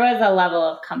yeah, there was a level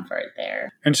of comfort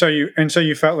there. And so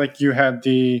you felt like you had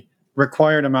the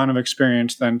required amount of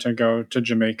experience then to go to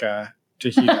Jamaica to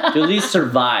heat up. To at least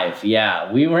survive.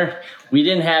 Yeah. We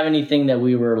didn't have anything that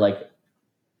we were like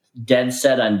dead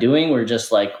set on doing. We're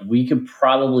just like, we could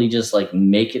probably just like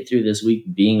make it through this week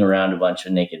being around a bunch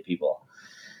of naked people.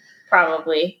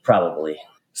 Probably.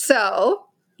 So,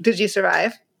 did you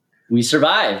survive? We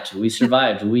survived.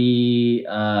 We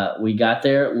got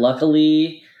there.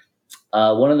 Luckily,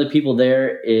 one of the people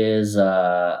there is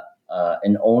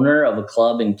an owner of a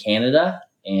club in Canada.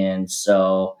 And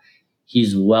so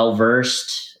he's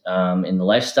well-versed in the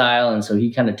lifestyle. And so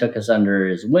he kind of took us under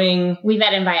his wing. We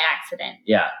met him by accident.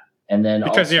 Yeah. And then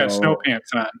because he had snow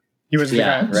pants on. He was the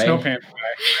guy, right? Snow pants guy.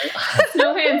 Right?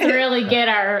 Snow pants really get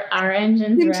our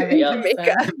engines revving.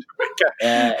 Jamaica.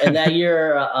 And that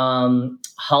year,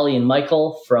 Holly and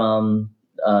Michael from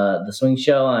the swing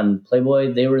show on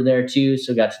Playboy, they were there too.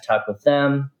 So got to talk with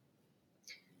them.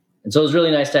 And so it was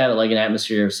really nice to have like an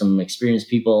atmosphere of some experienced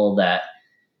people that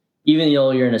even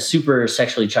though you're in a super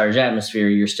sexually charged atmosphere,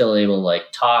 you're still able to like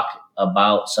talk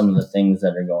about some of the things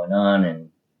that are going on and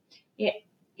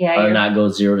or not go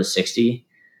 0 to 60.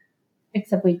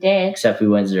 Except we did. Except we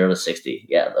went 0 to 60.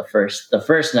 Yeah, the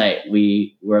first night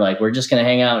we were like, we're just gonna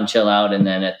hang out and chill out, and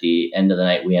then at the end of the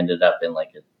night we ended up in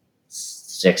like a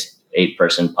 6-8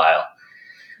 person pile.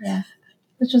 Yeah,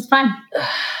 which was fun.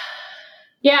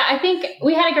 Yeah, I think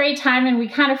we had a great time, and we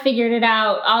kind of figured it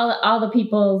out, all the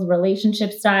people's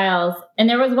relationship styles. And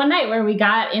there was one night where we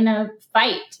got in a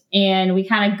fight, and we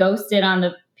kind of ghosted on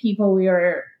the people we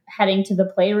were heading to the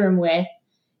playroom with.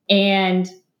 And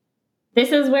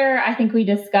this is where I think we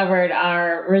discovered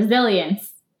our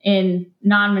resilience in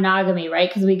non-monogamy, right?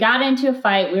 Because we got into a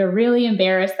fight. We were really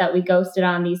embarrassed that we ghosted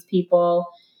on these people.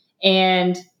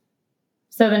 And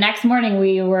so the next morning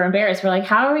we were embarrassed. We're like,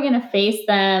 how are we going to face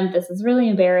them? This is really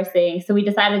embarrassing. So we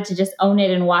decided to just own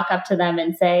it and walk up to them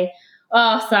and say,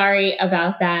 oh, sorry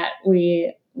about that.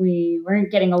 We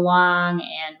weren't getting along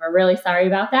and we're really sorry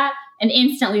about that. And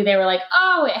instantly they were like,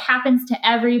 oh, it happens to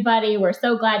everybody. We're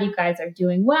so glad you guys are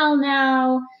doing well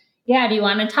now. Yeah, do you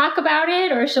want to talk about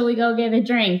it or shall we go get a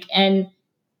drink? And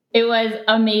it was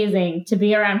amazing to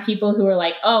be around people who were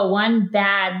like, oh, one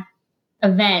bad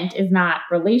event is not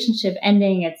relationship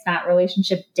ending. It's not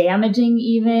relationship damaging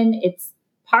even. It's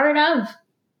part of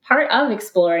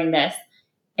exploring this.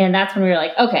 And that's when we were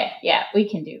like, okay, yeah, we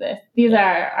can do this. These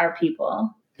are our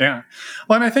people. Yeah.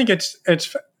 Well, and I think it's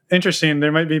interesting.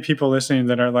 There might be people listening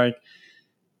that are like,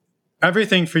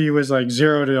 everything for you is like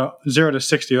 0 to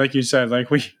 60. Like you said,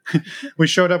 like we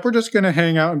showed up, we're just going to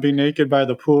hang out and be naked by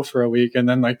the pool for a week. And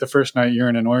then like the first night you're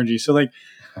in an orgy. So like,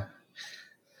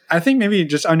 I think maybe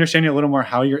just understanding a little more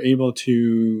how you're able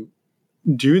to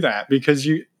do that, because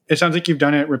it sounds like you've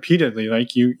done it repeatedly.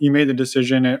 Like you made the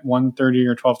decision at 1:30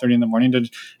 or 12:30 in the morning to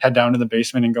head down to the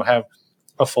basement and go have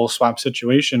a full swap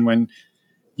situation when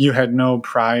you had no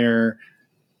prior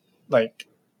like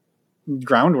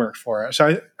groundwork for it.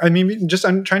 So I mean, just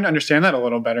I'm trying to understand that a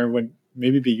little better would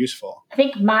maybe be useful. I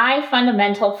think my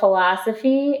fundamental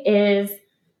philosophy is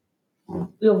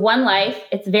we have one life.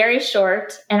 It's very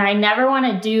short, and I never want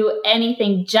to do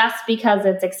anything just because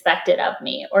it's expected of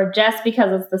me or just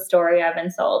because it's the story I've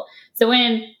been sold. So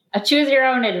when a choose your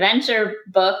own adventure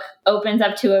book opens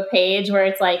up to a page where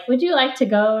it's like, would you like to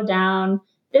go down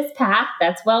this path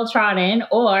that's well trodden,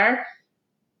 or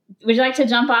would you like to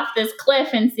jump off this cliff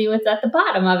and see what's at the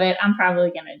bottom of it? I'm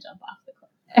probably going to jump off the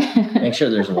cliff. Make sure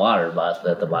there's water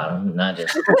at the bottom, not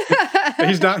just.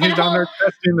 He's down there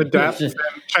testing the depth and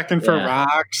checking for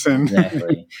rocks and.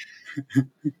 Exactly.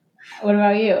 What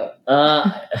about you?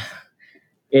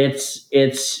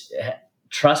 It's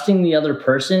trusting the other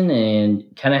person and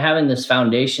kind of having this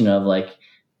foundation of like,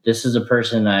 this is a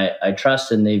person I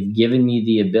trust, and they've given me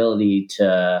the ability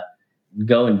to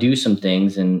go and do some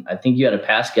things. And I think you had a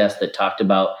past guest that talked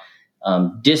about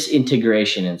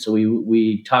disintegration. And so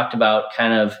we talked about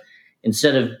kind of,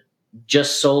 instead of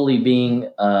just solely being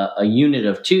a unit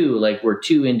of two, like we're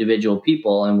two individual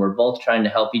people and we're both trying to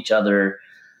help each other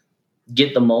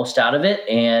get the most out of it.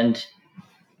 And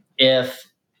if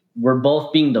we're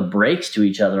both being the brakes to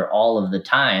each other all of the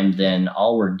time, then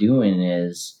all we're doing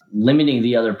is limiting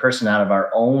the other person out of our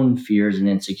own fears and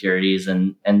insecurities.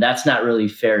 And that's not really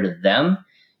fair to them,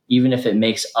 even if it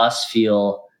makes us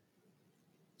feel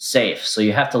safe. So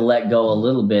you have to let go a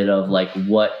little bit of like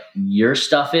what your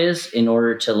stuff is in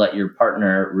order to let your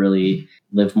partner really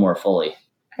live more fully.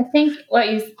 I think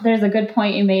there's a good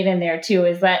point you made in there too,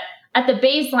 is that at the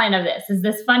baseline of this is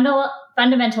this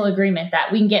fundamental agreement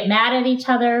that we can get mad at each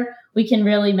other. We can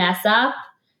really mess up.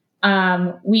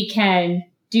 We can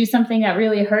do something that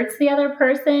really hurts the other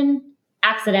person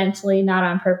accidentally, not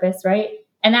on purpose, right?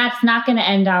 And that's not going to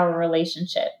end our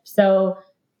relationship. So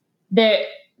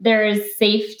there is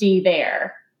safety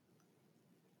there,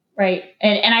 right?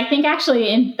 And I think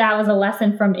actually that was a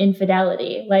lesson from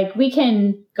infidelity. Like, we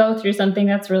can go through something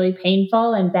that's really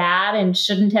painful and bad and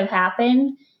shouldn't have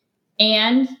happened,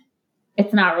 and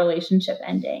it's not relationship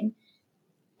ending.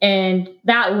 And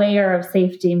that layer of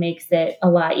safety makes it a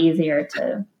lot easier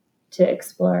to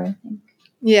explore, I think.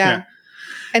 Yeah.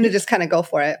 And to just kind of go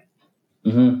for it.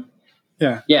 Mm-hmm.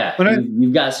 Yeah. Yeah.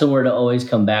 You've got somewhere to always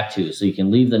come back to, so you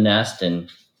can leave the nest and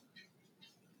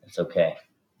it's okay.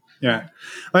 Yeah.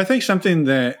 Well, I think something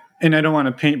that, and I don't want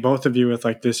to paint both of you with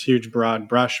like this huge broad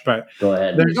brush, but go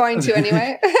ahead. You're going to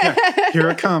anyway. Here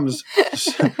it comes.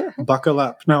 Buckle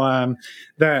up. No,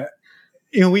 that,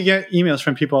 we get emails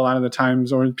from people a lot of the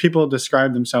times, or people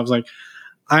describe themselves like,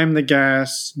 I'm the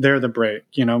gas, they're the brake.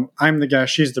 I'm the gas,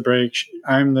 she's the brake.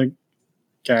 I'm the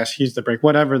gas, he's the brake,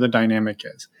 whatever the dynamic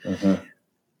is. Mm-hmm.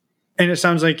 And it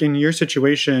sounds like in your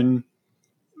situation,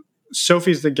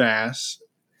 Sophie's the gas,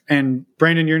 and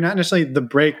Brandon, you're not necessarily the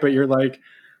brake, but you're like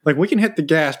we can hit the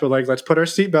gas, but like, let's put our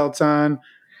seatbelts on.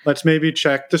 Let's maybe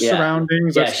check the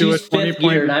surroundings. Yeah, let's do a 20 fifth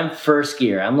gear and I'm first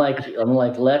gear.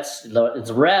 it's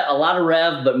a lot of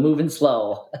rev, but moving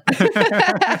slow.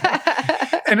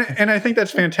 and I think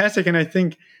that's fantastic. And I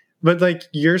think, but like,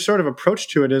 your sort of approach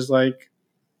to it is like,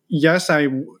 yes,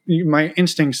 my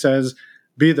instinct says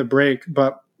be the brake,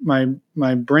 but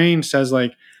my brain says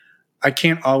like, I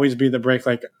can't always be the brake.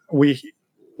 Like, we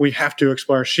have to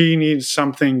explore. She needs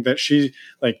something that she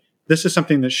like. This is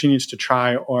something that she needs to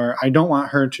try, or I don't want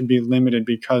her to be limited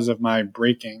because of my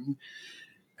braking.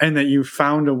 And that you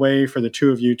found a way for the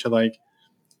two of you to like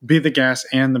be the gas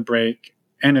and the brake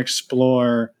and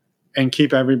explore and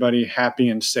keep everybody happy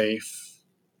and safe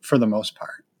for the most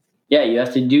part. Yeah, you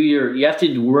have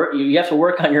to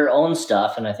work on your own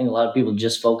stuff. And I think a lot of people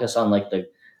just focus on like the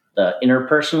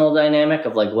interpersonal dynamic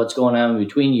of like what's going on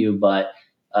between you. But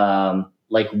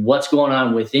like what's going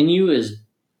on within you is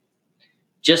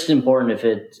just important if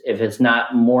it's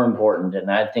not more important. And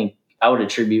I think I would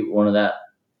attribute one of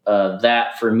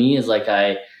that for me is like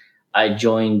I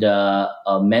joined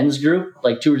a men's group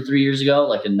like 2 or 3 years ago,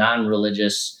 like a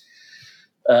non-religious.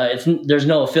 There's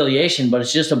no affiliation, but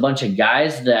it's just a bunch of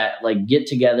guys that like get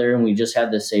together and we just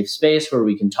have this safe space where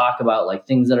we can talk about like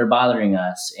things that are bothering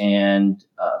us and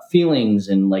feelings,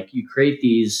 and like you create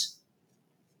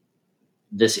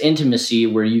this intimacy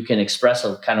where you can express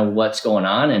kind of what's going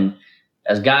on. And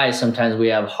as guys, sometimes we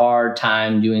have a hard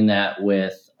time doing that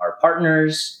with our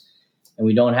partners, and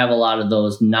we don't have a lot of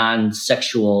those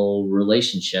non-sexual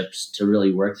relationships to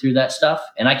really work through that stuff.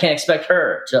 And I can't expect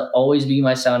her to always be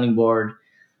my sounding board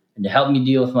and to help me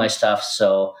deal with my stuff.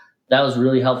 So that was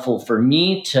really helpful for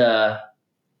me to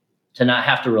not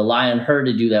have to rely on her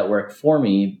to do that work for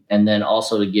me, and then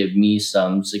also to give me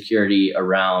some security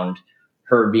around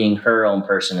her being her own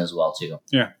person as well too.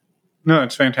 Yeah. No,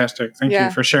 it's fantastic. Thank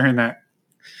you for sharing that.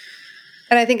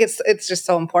 And I think it's just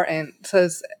so important. So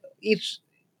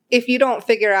if you don't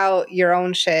figure out your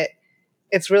own shit,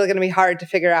 it's really going to be hard to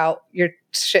figure out your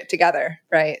shit together,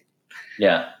 right?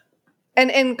 Yeah.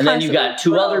 And then you got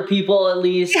two other people at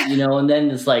least, and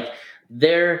then it's like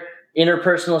their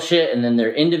interpersonal shit and then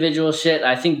their individual shit.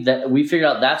 I think that we figured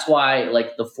out that's why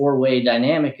like the 4-way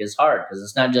dynamic is hard, because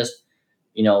it's not just,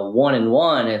 1 and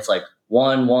 1. It's like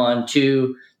 1, 1,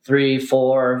 2, 3,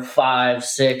 4, 5,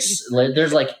 6.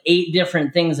 There's like 8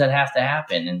 different things that have to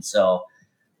happen. And so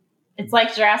it's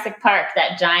like Jurassic Park,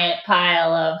 that giant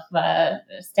pile of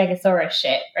Stegosaurus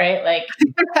shit, right? Like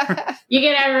you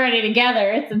get everybody together,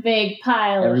 it's a big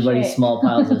pile. Everybody's of shit. Small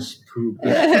piles of poop.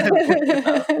 Yeah.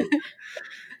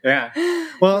 Yeah.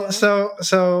 Well,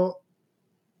 so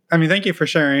I mean, thank you for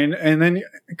sharing. And then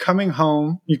you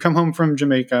come home from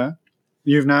Jamaica.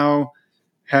 You've now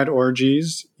had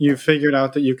orgies. You've figured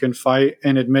out that you can fight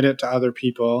and admit it to other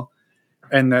people,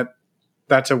 and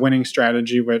that's a winning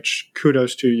strategy, which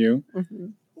kudos to you. Mm-hmm.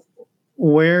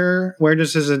 Where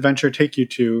does this adventure take you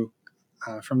to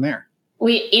from there?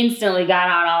 We instantly got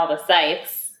on all the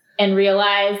sites and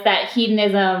realized that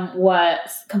hedonism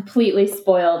completely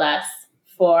spoiled us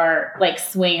for like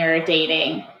swinger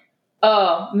dating.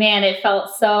 Oh man, it felt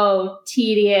so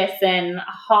tedious and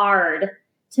hard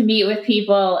to meet with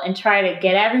people and try to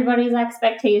get everybody's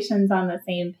expectations on the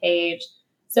same page.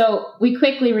 So we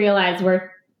quickly realized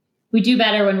we do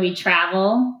better when we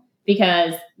travel,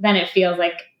 because then it feels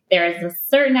like there's a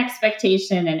certain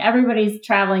expectation and everybody's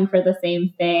traveling for the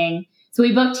same thing. So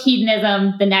we booked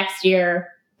hedonism the next year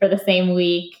for the same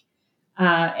week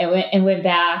and went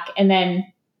back. And then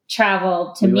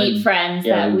travel to We meet went- friends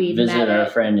Yeah, that we we visited met our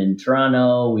at. friend in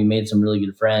Toronto. We made some really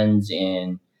good friends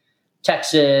in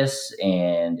Texas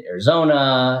and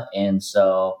Arizona. And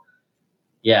so,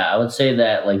 yeah, I would say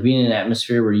that like being in an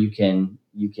atmosphere where you can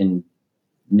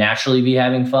naturally be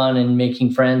having fun and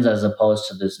making friends, as opposed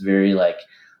to this very like,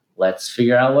 let's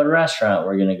figure out what restaurant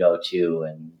we're going to go to.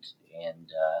 And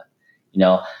you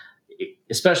know,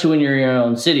 especially when you're in your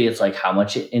own city, it's like, how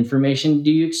much information do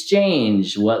you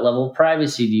exchange? What level of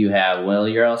privacy do you have? Well,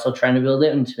 you're also trying to build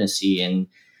intimacy, and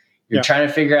you're trying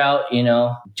to figure out, you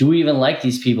know, do we even like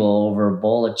these people over a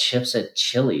bowl of chips at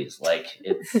Chili's? Like,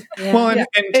 it's Yeah. Well, and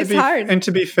It's to be hard. and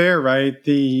to be fair, right?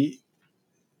 The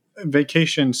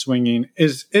vacation swinging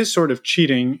is sort of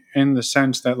cheating in the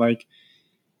sense that like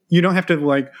you don't have to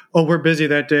like, oh, we're busy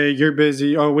that day, you're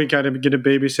busy, oh, we got to get a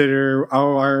babysitter,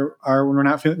 oh, our we're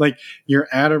not feeling like, you're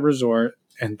at a resort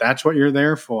and that's what you're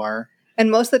there for. And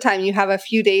most of the time, you have a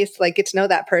few days to like get to know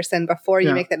that person before you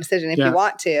Yeah. make that decision if Yeah. you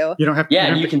want to. You don't have yeah, you and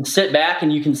don't you have can sit back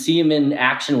and you can see them in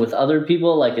action with other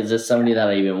people. Like, is this somebody that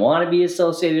I even want to be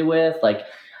associated with? Like,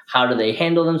 how do they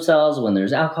handle themselves when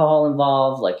there's alcohol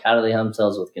involved? Like, how do they handle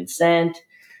themselves with consent?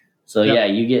 So Yeah. yeah,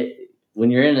 you get, when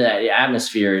you're into that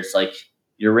atmosphere, it's like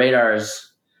your radar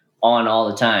is on all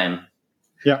the time.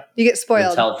 You get spoiled.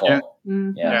 It's helpful. Yeah.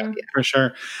 Mhm. Yeah. for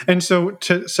sure. And so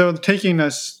taking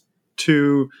us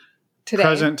to Today.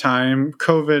 present time,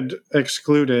 COVID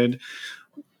excluded,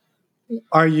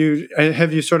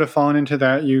 have you sort of fallen into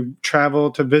that? You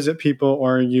travel to visit people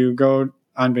or you go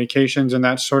on vacations and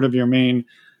that's sort of your main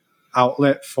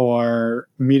outlet for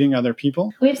meeting other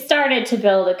people? We've started to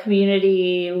build a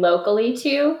community locally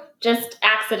too, just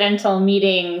accidental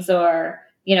meetings, or,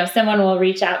 you know, someone will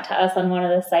reach out to us on one of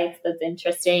the sites that's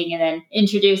interesting and then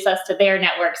introduce us to their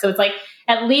network. So it's like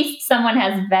at least someone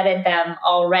has vetted them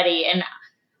already. And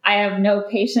I have no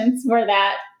patience for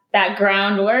that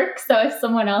groundwork. So if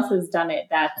someone else has done it,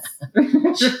 that's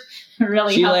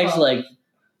really She helpful. likes like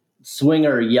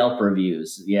swinger Yelp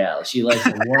reviews. Yeah, she likes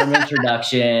a warm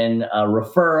introduction, a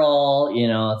referral. You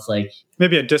know, it's like,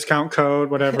 Maybe a discount code,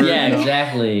 whatever. yeah, you know, Is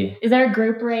exactly. there a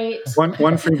group rate? one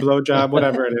free blowjob,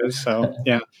 whatever it is. So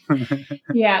yeah.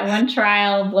 Yeah, one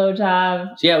trial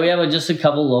blowjob. So yeah, we have just a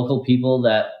couple local people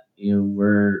that, you know,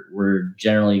 we're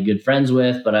generally good friends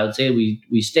with, but I would say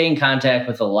we stay in contact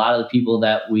with a lot of the people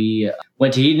that we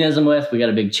went to hedonism with. We got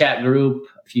a big chat group,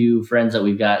 a few friends that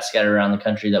we've got scattered around the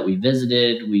country that we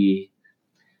visited. We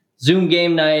Zoom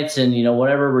game nights and, you know,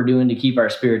 whatever we're doing to keep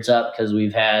our spirits up, because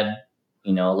we've had,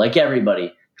 you know, like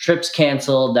everybody, trips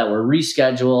canceled that were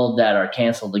rescheduled that are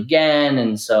canceled again,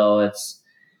 and so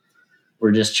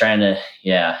we're just trying to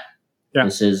Yeah.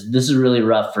 This is really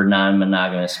rough for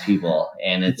non-monogamous people,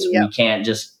 and we can't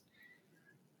just,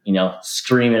 you know,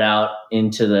 scream it out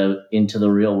into the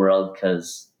real world,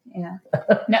 because Yeah. No one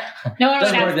it would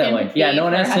doesn't have work that way. sympathy Yeah, no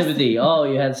one for has us. sympathy. Oh,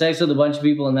 you had sex with a bunch of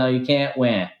people and now you can't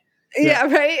win. Yeah,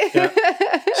 right?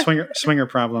 Swinger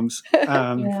problems,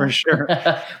 for sure.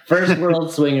 First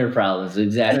world swinger problems,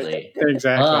 exactly.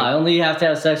 Exactly. I only have to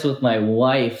have sex with my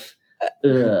wife.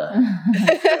 Ugh.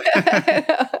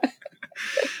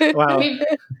 Wow.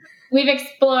 We've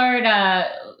explored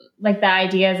like the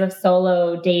ideas of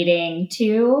solo dating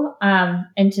too, and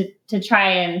to try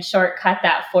and shortcut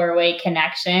that 4-way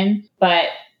connection. But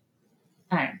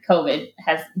COVID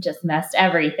has just messed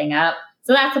everything up.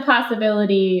 So that's a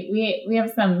possibility. We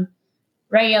have some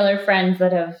regular friends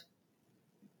that have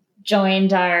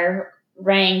joined our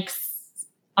ranks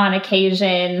on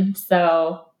occasion.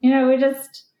 So, you know, we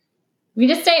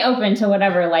just stay open to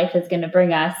whatever life is going to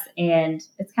bring us. And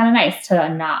it's kind of nice to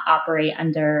not operate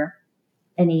under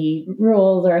any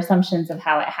rules or assumptions of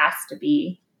how it has to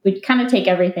be. We kind of take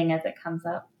everything as it comes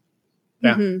up.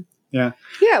 Yeah. Mhm. Yeah.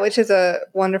 Yeah, which is a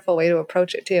wonderful way to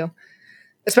approach it too.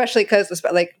 Especially because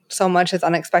like so much is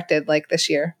unexpected like this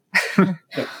year.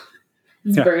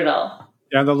 It's Yeah. brutal.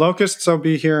 Yeah, the locusts will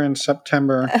be here in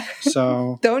September.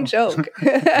 So Don't joke.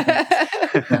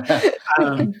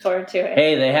 Looking forward to it.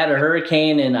 Hey, they had a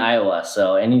hurricane in Iowa,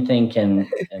 so anything can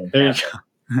there you happen.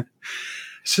 go.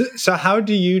 So how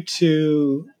do you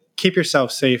two keep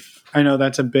yourself safe? I know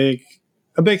that's a big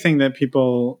thing that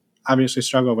people obviously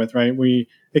struggle with, right?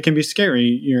 It can be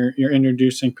scary. You're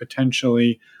introducing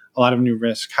potentially a lot of new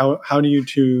risk. How do you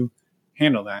two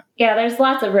handle that? Yeah, there's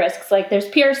lots of risks. Like there's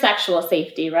pure sexual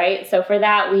safety, right? So for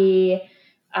that, we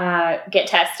get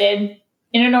tested.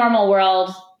 In a normal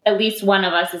world, at least one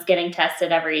of us is getting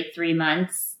tested every 3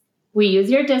 months. We use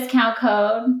your discount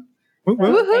code. Woo,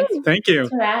 woo. Woohoo. Thank you.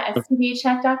 To that,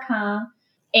 stbcheck.com.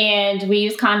 And we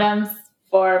use condoms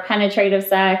for penetrative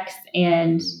sex,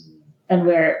 and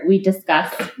we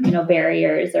discuss, you know,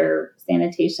 barriers or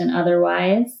sanitation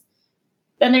otherwise.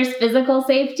 Then there's physical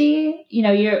safety.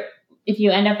 If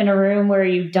you end up in a room where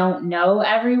you don't know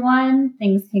everyone,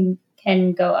 things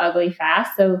can go ugly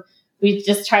fast. So we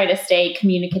just try to stay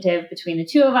communicative between the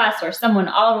two of us, or someone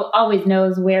always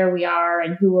knows where we are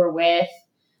and who we're with.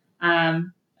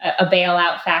 A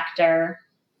bailout factor.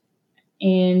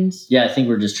 And yeah, I think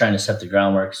we're just trying to set the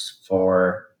groundwork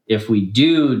for if we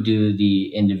do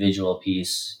the individual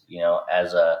piece,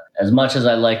 as much as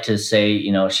I like to say,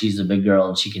 she's a big girl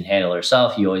and she can handle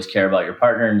herself, you always care about your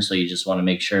partner. And so you just want to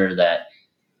make sure that,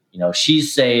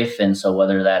 she's safe. And so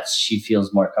whether that's she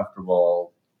feels more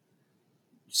comfortable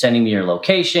sending me your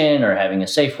location or having a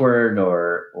safe word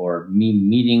or me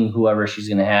meeting whoever she's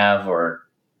going to have, or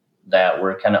that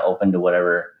we're kind of open to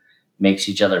whatever makes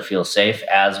each other feel safe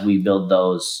as we build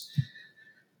those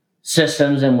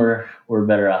systems, and we're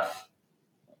better off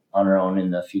on our own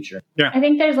in the future. Yeah. I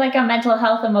think there's like a mental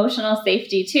health, emotional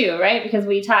safety too, right? Because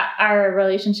we taught our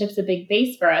relationship's a big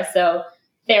base for us. So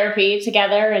therapy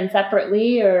together and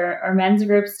separately, or men's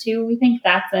groups too, we think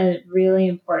that's a really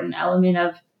important element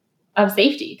of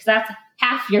safety, because that's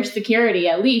half your security,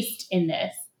 at least in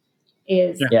this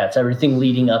is. Yeah, it's everything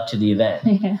leading up to the event.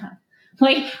 Yeah.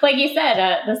 Like you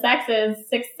said, the sex is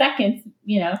 6 seconds,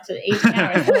 to 18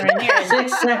 hours.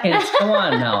 6 seconds. Come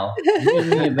on now. You're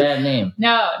giving me a bad name.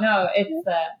 No,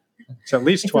 it's at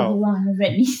least 12. as long as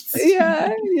it needs to.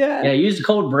 Yeah. Yeah, use the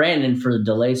code Brandon for the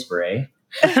delay spray.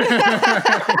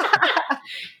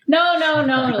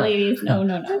 No, ladies. No.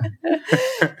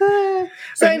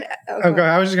 So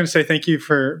I was just going to say thank you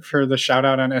for the shout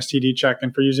out on STD Check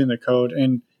and for using the code.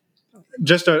 And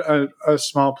just a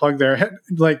small plug there.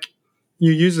 Like,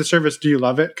 you use the service. Do you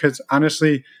love it? Because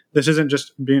honestly, this isn't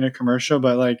just being a commercial,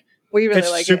 but like, we really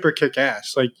it's like super kick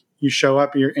ass. Like, you show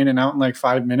up, you're in and out in like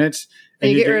 5 minutes,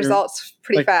 and you get results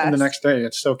pretty fast. The next day,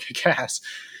 it's so kick ass.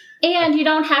 And you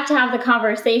don't have to have the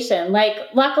conversation. Like,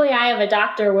 luckily, I have a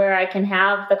doctor where I can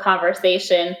have the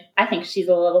conversation. I think she's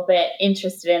a little bit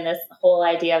interested in this whole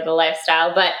idea of the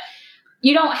lifestyle, but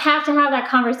you don't have to have that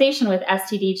conversation with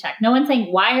STD Check. No one's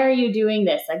saying, why are you doing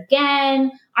this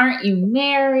again? Aren't you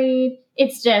married?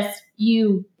 It's just,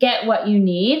 you get what you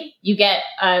need. You get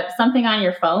something on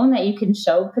your phone that you can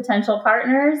show potential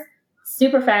partners.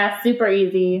 Super fast, super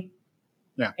easy.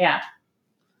 Yeah.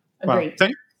 Agreed. Well,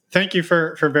 thank you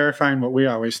for verifying what we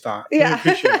always thought. Yeah.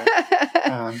 We appreciate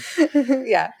it.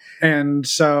 Yeah. And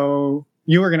so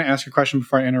you were going to ask a question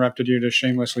before I interrupted you to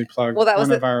shamelessly plug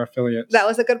one of our affiliates. That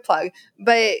was a good plug,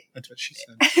 but that's what she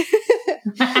said.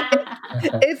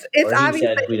 it's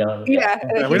obvious. We don't. Yeah,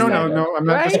 we don't know. No, I'm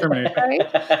not discriminating.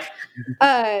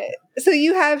 Right? So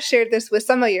you have shared this with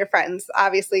some of your friends,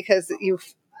 obviously, because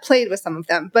you've played with some of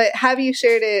them. But have you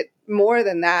shared it more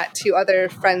than that to other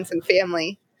friends and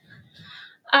family?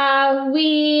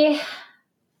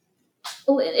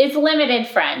 It's limited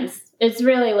friends. It's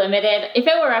really limited. If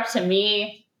it were up to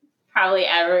me, probably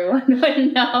everyone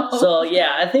would know. So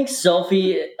yeah, I think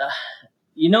Sophie,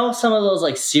 some of those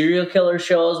like serial killer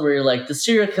shows where you're like, the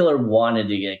serial killer wanted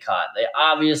to get caught.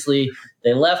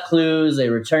 They left clues. They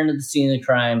returned to the scene of the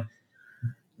crime.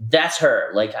 That's her.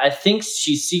 Like, I think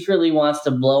she secretly wants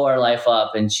to blow our life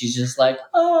up, and she's just like,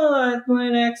 I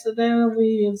might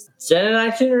accidentally send an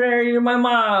itinerary to my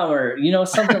mom, or,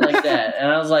 something like that.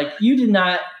 And I was like, you did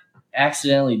not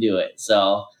accidentally do it.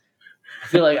 So I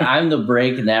feel like I'm the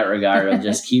break in that regard of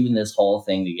just keeping this whole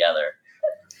thing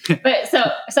together. But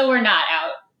so we're not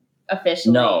out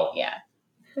officially. No. Yeah.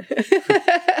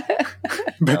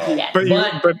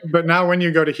 But now when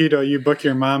you go to Hito, you book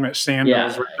your mom at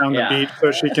Sandals down the beach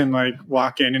so she can like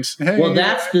walk in and say, hey. Well,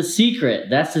 that's the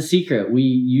secret. We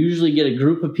usually get a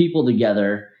group of people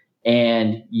together,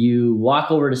 and you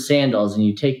walk over to Sandals and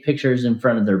you take pictures in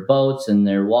front of their boats and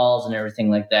their walls and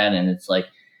everything like that. And it's like,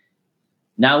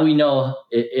 now we know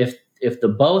if the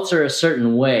boats are a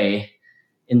certain way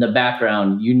in the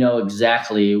background, you know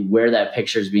exactly where that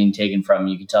picture is being taken from.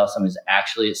 You can tell if someone's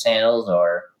actually at Sandals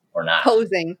or not.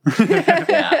 Posing.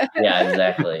 yeah,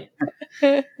 exactly.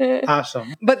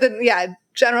 Awesome. But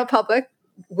general public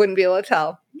wouldn't be able to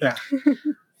tell. Yeah.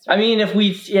 I mean, if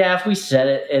we said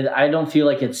it, I don't feel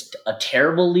like it's a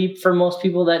terrible leap for most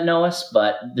people that know us,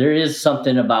 but there is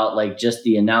something about like just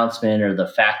the announcement or the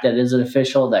fact that it is an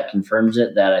official that confirms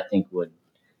it that I think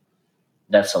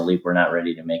that's a leap we're not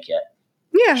ready to make yet.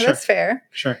 Yeah, sure. That's fair.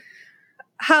 Sure.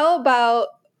 How about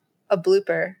a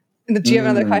blooper? Do you have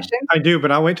another question? I do,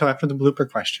 but I'll wait till after the blooper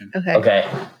question. Okay.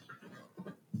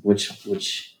 Which?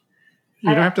 You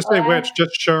don't have to say which.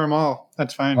 Just show them all.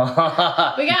 That's fine. We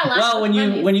got lots. Well, when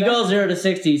you go 0 to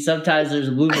 60, sometimes there's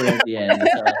a blooper at the end.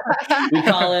 So we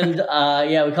call them.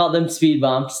 We call them speed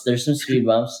bumps. There's some speed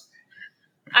bumps.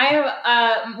 I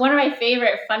have one of my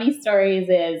favorite funny stories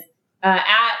is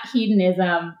at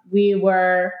Hedonism, we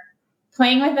were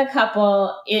playing with a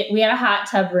couple. We had a hot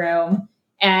tub room,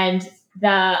 and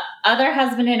the other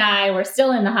husband and I were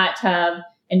still in the hot tub,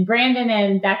 and Brandon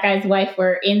and that guy's wife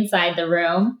were inside the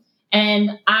room.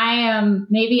 And I am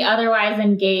maybe otherwise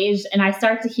engaged, and I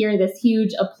start to hear this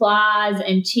huge applause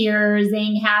and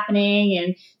cheersing happening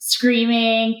and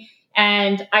screaming.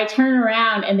 And I turn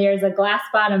around, and there's a glass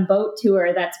bottom boat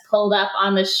tour that's pulled up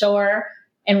on the shore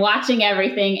and watching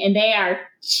everything. And they are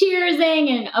cheersing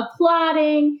and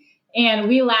applauding. And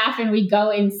we laugh and we go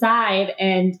inside.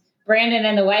 And Brandon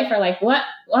and the wife are like, what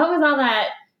was all that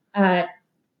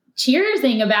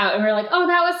cheersing about? And we're like, oh,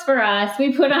 that was for us.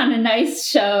 We put on a nice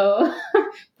show.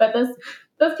 But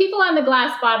those people on the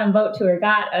glass bottom boat tour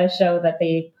got a show that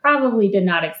they probably did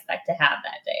not expect to have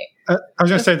that day. I was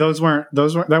going to say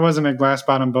that wasn't a glass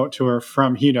bottom boat tour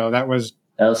from Hedo. That was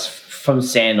from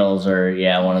Sandals or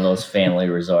one of those family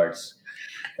resorts.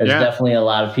 There's definitely a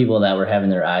lot of people that were having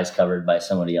their eyes covered by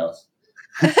somebody else.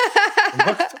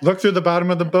 Look through the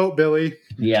bottom of the boat, Billy.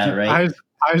 Yeah, right.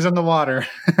 Eyes on the water.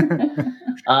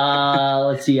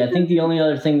 Let's see. I think the only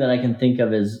other thing that I can think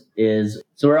of is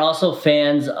so we're also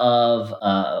fans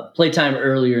of playtime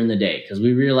earlier in the day because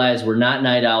we realize we're not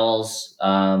night owls.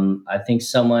 I think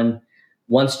someone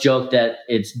once joked that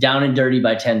it's down and dirty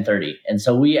by 10:30, and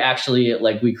so we actually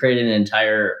we created an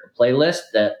entire playlist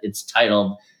that it's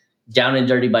titled "Down and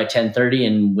Dirty by 10:30,"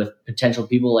 and with potential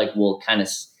people we'll kind of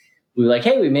we're like,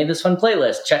 hey, we made this fun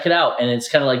playlist, check it out, and it's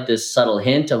kind of like this subtle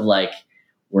hint of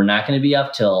we're not going to be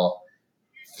up till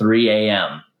 3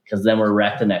 a.m. because then we're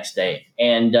wrecked the next day.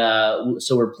 And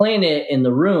so we're playing it in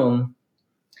the room,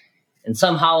 and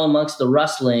somehow amongst the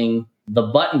rustling, the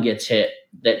button gets hit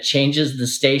that changes the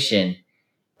station.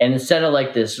 And instead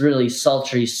of this really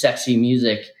sultry, sexy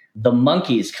music, the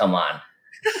Monkees come on.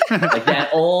 That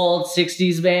old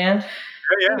 60s band.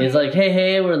 Yeah. It's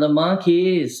hey, we're the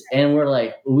Monkees. And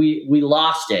we're we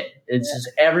lost it. It's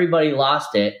just everybody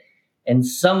lost it. And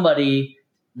somebody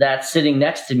that's sitting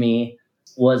next to me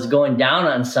was going down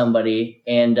on somebody,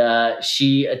 and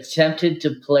she attempted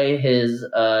to play his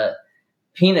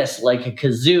penis like a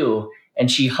kazoo, and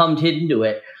she hummed into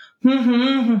it.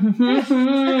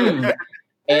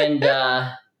 And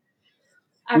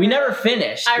we never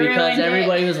finished because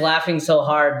everybody was laughing so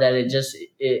hard that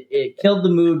it killed the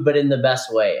mood, but in the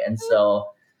best way. And so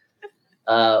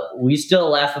we still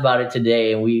laugh about it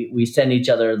today, and we send each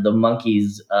other the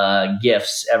Monkees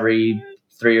gifts every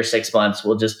 3 or 6 months.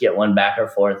 We'll just get one back or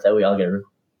forth that we all get to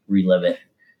relive it.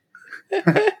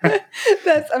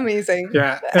 That's amazing.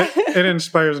 Yeah, it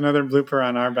inspires another blooper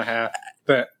on our behalf.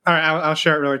 All right, I'll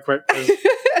share it really quick.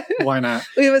 Why not?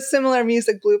 We have a similar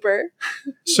music blooper.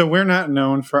 So we're not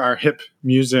known for our hip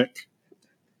music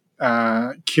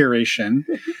curation.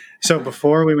 So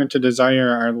before we went to Desire,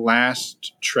 our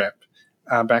last trip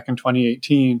back in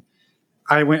 2018,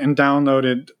 I went and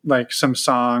downloaded some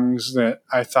songs that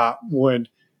I thought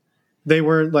they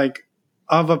were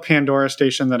of a Pandora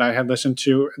station that I had listened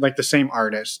to, the same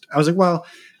artist. I was like, well,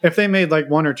 if they made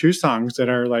 1 or 2 songs that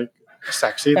are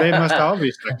sexy, they must all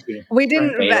be sexy. We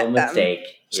didn't vet them. Mistake.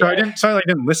 So I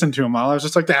didn't listen to them all. I was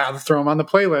just let's throw them on the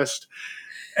playlist.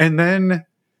 And then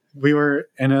we were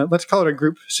in let's call it a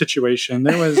group situation.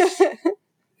 There was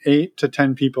 8 to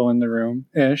 10 people in the room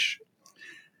ish.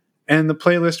 And the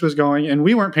playlist was going, and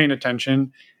we weren't paying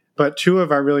attention, but 2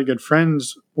 of our really good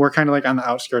friends were kind of on the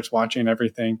outskirts watching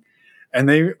everything. And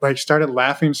they started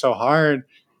laughing so hard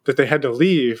that they had to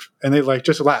leave, and they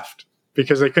just left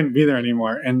because they couldn't be there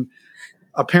anymore. And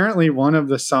apparently one of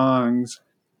the songs,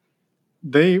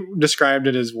 they described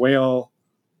it as whale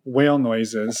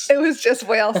noises. It was just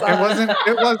whale songs.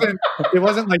 It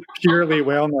wasn't purely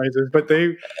whale noises, but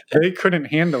they couldn't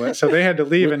handle it, so they had to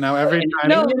leave. And now every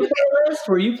time,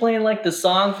 were you playing the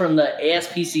song from the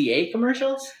ASPCA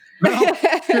commercials? No.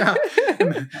 Yeah.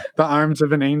 The arms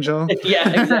of an angel. Yeah,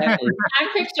 exactly. I'm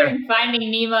picturing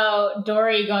Finding Nemo,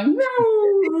 Dory going,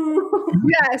 no.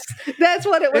 Yes, that's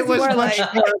what it was. It was more much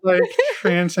more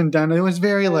transcendental. It was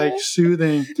very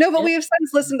soothing. No, but we have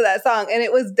since listened to that song, and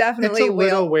it was definitely it's a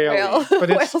little whale but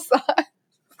whale song.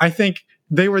 I think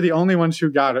they were the only ones who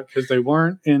got it because they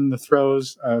weren't in the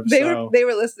throes of. They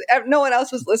were listening. No one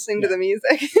else was listening to the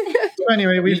music. So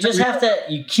anyway, we have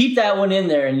to keep that one in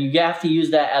there, and you have to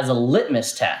use that as a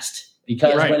litmus test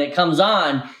because when it comes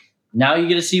on, now you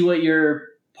get to see what your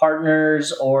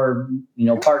partners or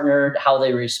partner how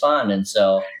they respond, and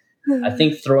so I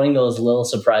think throwing those little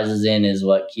surprises in is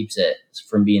what keeps it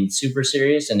from being super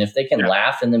serious. And if they can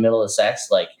laugh in the middle of sex,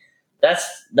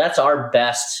 that's our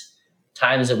best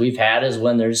times that we've had is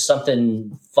when there's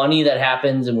something funny that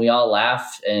happens and we all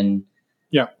laugh, and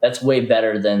that's way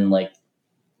better than like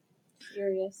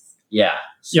serious. Yeah,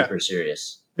 super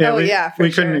serious. Yeah, for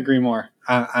we sure. couldn't agree more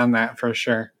on that for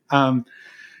sure.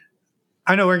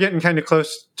 I know we're getting kind of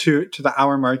close to the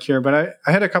hour mark here, but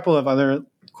I had a couple of other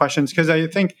questions because I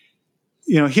think,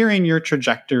 hearing your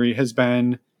trajectory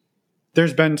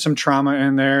there's been some trauma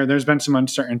in there. There's been some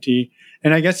uncertainty.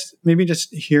 And I guess maybe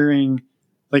just hearing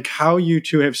like how you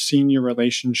two have seen your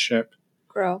relationship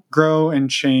grow and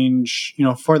change,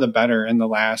 for the better in the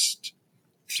last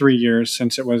 3 years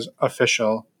since it was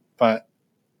official. But,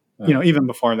 even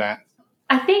before that.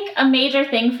 I think a major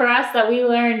thing for us that we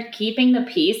learned, keeping the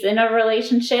peace in a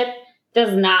relationship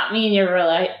does not mean your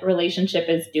relationship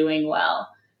is doing well.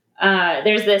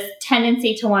 There's this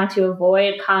tendency to want to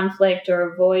avoid conflict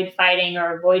or avoid fighting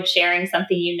or avoid sharing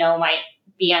something might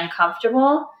be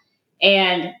uncomfortable.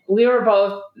 And we were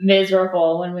both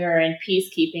miserable when we were in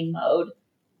peacekeeping mode.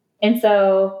 And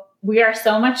so we are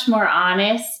so much more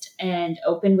honest and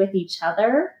open with each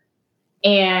other,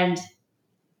 and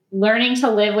learning to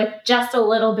live with just a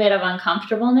little bit of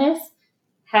uncomfortableness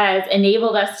has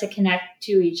enabled us to connect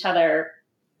to each other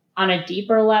on a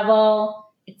deeper level.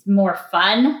 It's more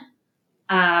fun.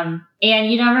 And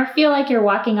you never feel like you're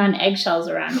walking on eggshells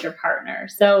around your partner.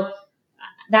 So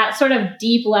that sort of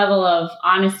deep level of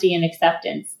honesty and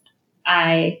acceptance,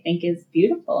 I think, is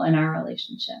beautiful in our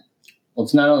relationship. Well,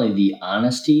 it's not only the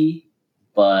honesty,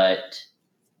 but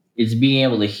it's being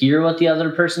able to hear what the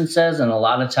other person says. And a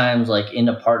lot of times, like in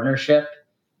a partnership,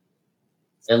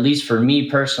 at least for me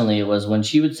personally, it was when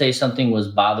she would say something was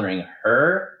bothering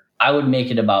her, I would make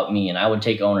it about me and I would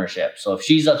take ownership. So if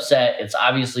she's upset, it's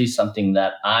obviously something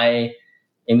that I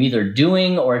am either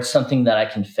doing or it's something that I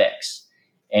can fix.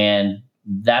 And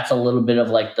that's a little bit of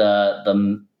like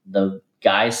the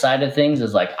guy side of things,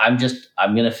 is like, I'm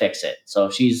going to fix it. So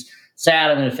if she's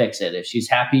sad, I'm going to fix it. If she's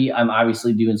happy, I'm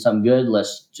obviously doing something good.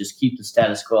 Let's just keep the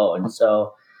status quo. And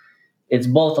so it's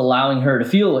both allowing her to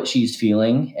feel what she's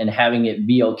feeling and having it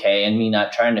be okay, and me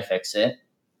not trying to fix it.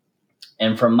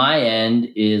 And from my end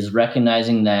is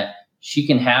recognizing that she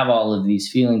can have all of these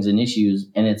feelings and issues,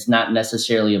 and it's not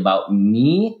necessarily about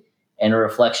me and a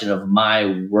reflection of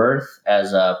my worth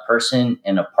as a person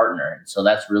and a partner. And so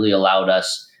that's really allowed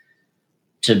us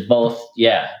to both,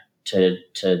 to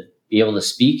be able to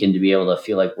speak and to be able to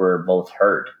feel like we're both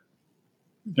heard.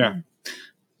 Yeah.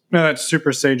 No, that's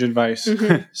super sage advice.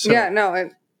 Mm-hmm. So,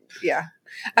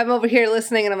 I'm over here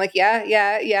listening and I'm like,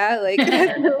 yeah. Like,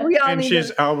 we all and need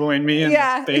she's elbowing me in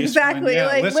the face. Exactly.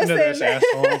 Like, listen to this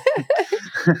asshole.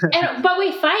 But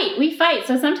we fight.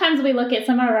 So sometimes we look at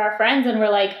some of our friends and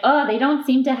we're like, oh, they don't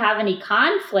seem to have any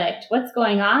conflict. What's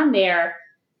going on there?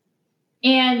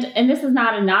 And this is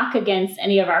not a knock against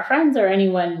any of our friends or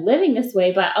anyone living this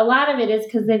way, but a lot of it is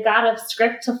because they've got a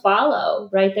script to follow,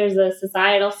 right? There's a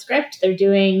societal script. They're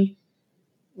doing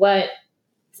what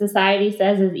society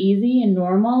says is easy and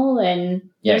normal, and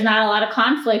there's not a lot of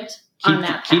conflict on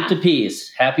that path. Keep the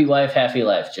peace. Happy wife, happy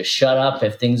life. Just shut up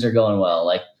if things are going well.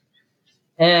 Like,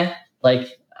 I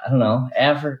don't know.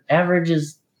 Average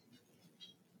is...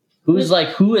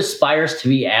 Who aspires to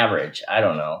be average? I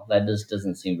don't know. That just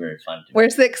doesn't seem very fun to me.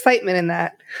 Where's the excitement in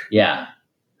that? Yeah.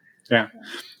 Yeah.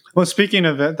 Well, speaking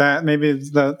of it, that maybe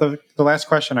the last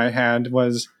question I had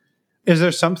was, is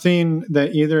there something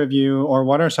that either of you, or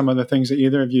what are some of the things that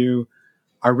either of you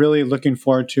are really looking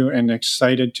forward to and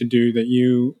excited to do that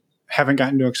you haven't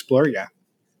gotten to explore yet?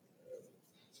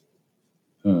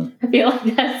 I feel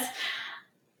like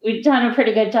we've done a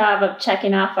pretty good job of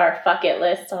checking off our fuck it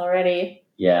list already.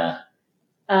 Yeah.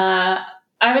 I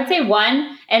would say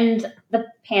one, and the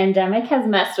pandemic has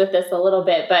messed with this a little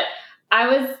bit, but I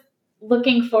was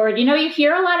looking forward. You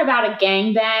hear a lot about a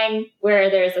gangbang where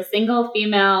there's a single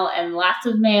female and lots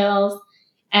of males.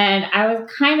 And I was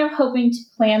kind of hoping to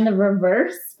plan the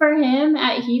reverse for him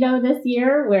at Hedo this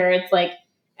year, where it's like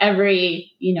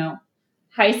every,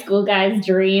 high school guy's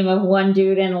dream of one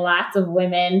dude and lots of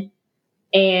women.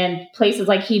 And places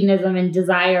like Hedonism and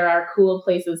Desire are cool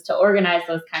places to organize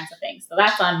those kinds of things. So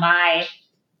that's on my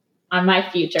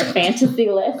future fantasy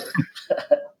list.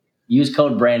 Use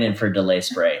code Brandon for delay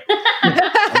spray.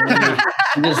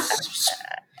 Just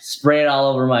spray it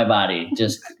all over my body.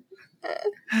 Just.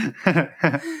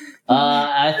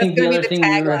 I think the other thing.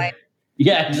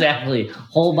 Yeah, exactly.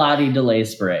 Whole body delay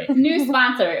spray. New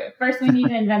sponsor. First, we need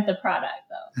to invent the product,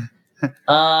 though.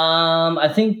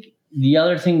 I think the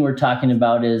other thing we're talking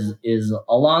about is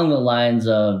along the lines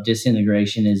of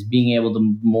disintegration, is being able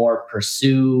to more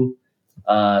pursue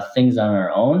things on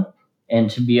our own, and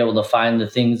to be able to find the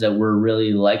things that we're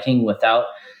really liking without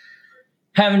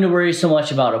having to worry so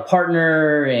much about a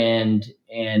partner and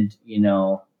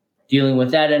dealing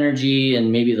with that energy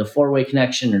and maybe the 4-way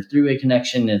connection or 3-way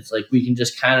connection. It's like we can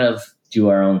just kind of do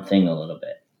our own thing a little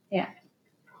bit.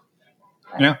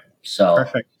 Yeah. So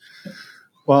perfect.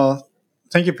 Well,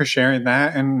 thank you for sharing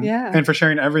that and for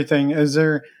sharing everything. Is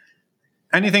there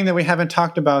anything that we haven't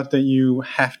talked about that you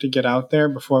have to get out there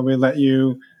before we let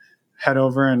you head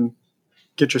over and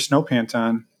get your snow pants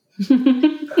on?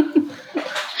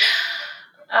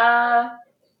 I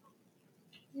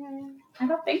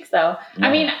don't think so. No.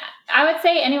 I mean, I would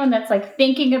say anyone that's like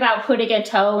thinking about putting a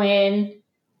toe in,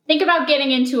 think about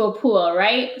getting into a pool,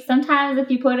 right? Sometimes if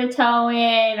you put a toe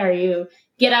in or you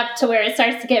get up to where it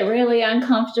starts to get really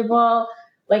uncomfortable,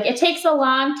 like it takes a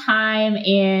long time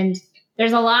and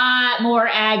there's a lot more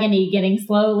agony getting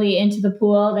slowly into the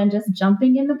pool than just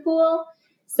jumping in the pool.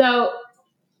 So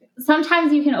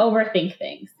sometimes you can overthink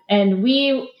things, and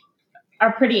we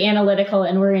are pretty analytical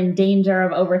and we're in danger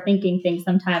of overthinking things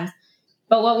sometimes.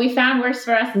 But what we found works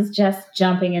for us is just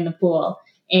jumping in the pool.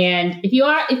 And if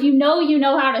you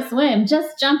know how to swim,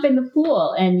 just jump in the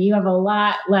pool and you have a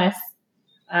lot less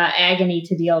agony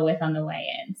to deal with on the way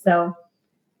in. So,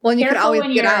 well, you can always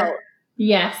get out.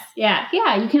 Yes. Yeah.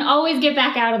 You can always get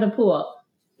back out of the pool.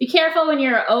 Be careful when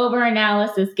your over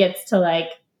analysis gets to like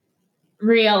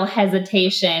real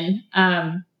hesitation.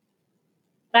 That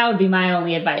would be my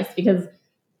only advice, because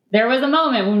there was a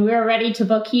moment when we were ready to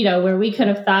book keto where we could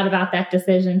have thought about that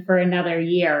decision for another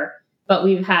year, but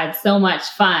we've had so much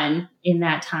fun in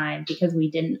that time because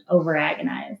we didn't over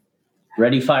agonize.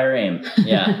 Ready, fire, aim.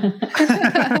 Yeah.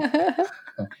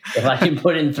 If I can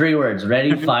put in 3 words,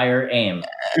 ready, fire, aim.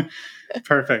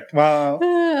 Perfect. Well,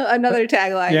 another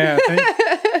tagline. Yeah.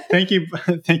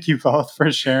 Thank you both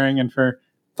for sharing and for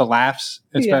the laughs.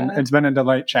 It's been a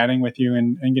delight chatting with you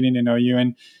and getting to know you.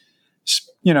 And,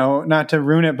 not to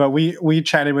ruin it, but we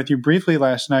chatted with you briefly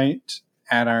last night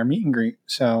at our meet and greet.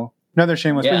 So another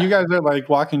shameless, but you guys are like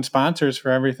walking sponsors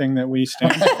for everything that we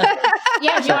stand for.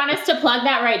 Yeah. Do you want us to plug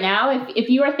that right now? If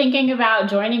you are thinking about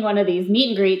joining one of these meet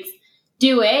and greets,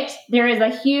 do it. There is a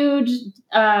huge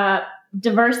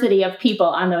diversity of people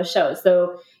on those shows.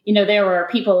 So, there were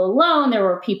people alone, there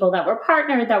were people that were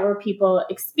partnered, there were people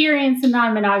experienced in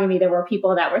non-monogamy, there were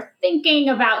people that were thinking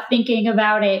about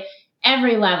it,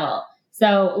 every level.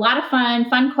 So a lot of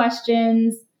fun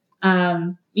questions.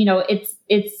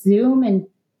 It's Zoom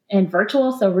and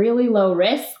virtual, so really low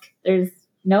risk. There's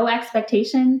no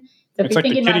expectation. So if you're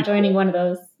thinking about joining one of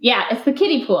those, it's the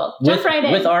kiddie pool. Jump right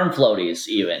in. With arm floaties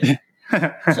even.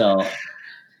 So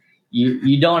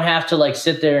you don't have to like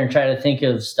sit there and try to think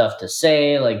of stuff to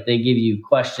say. Like they give you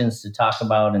questions to talk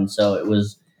about. And so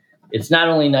it's not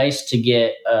only nice to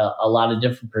get a lot of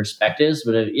different perspectives,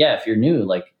 but if you're new,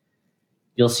 like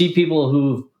you'll see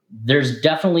people there's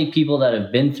definitely people that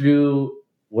have been through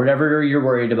whatever you're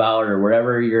worried about or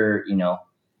whatever you're,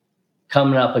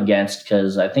 coming up against.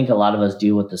 Cause I think a lot of us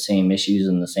deal with the same issues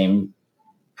and the same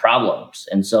problems.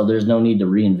 And so there's no need to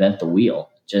reinvent the wheel.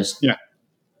 Just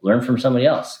learn from somebody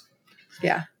else.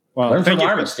 Yeah. Well, learn from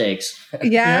our mistakes.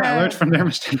 Yeah. Learn from their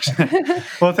mistakes.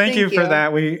 Well, thank you for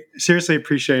that. We seriously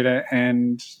appreciate it.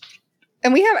 And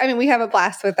we have a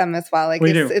blast with them as well. Like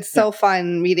it's so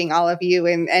fun meeting all of you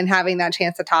and having that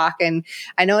chance to talk. And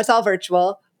I know it's all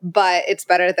virtual, but it's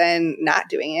better than not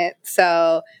doing it.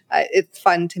 So it's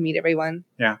fun to meet everyone.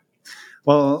 Yeah.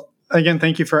 Well, again,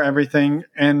 thank you for everything.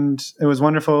 And it was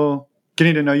wonderful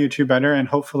getting to know you two better. And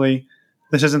hopefully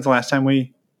this isn't the last time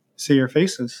we see your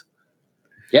faces.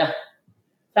 Yeah.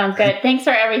 Sounds good. Thanks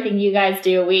for everything you guys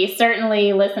do. We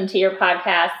certainly listen to your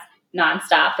podcast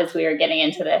nonstop as we were getting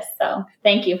into this. So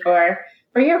thank you for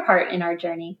your part in our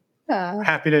journey.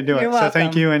 Happy to do it. Welcome. So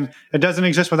thank you. And it doesn't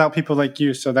exist without people like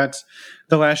you. So that's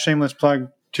the last shameless plug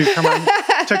to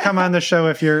come on the show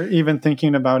if you're even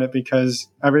thinking about it, because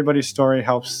everybody's story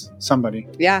helps somebody.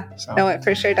 Yeah. So. No, it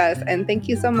for sure does. And thank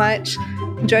you so much.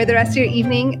 Enjoy the rest of your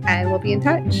evening and we'll be in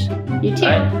touch. You too.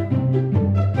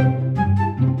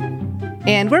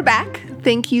 And we're back.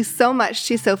 Thank you so much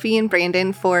to Sophie and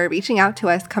Brandon for reaching out to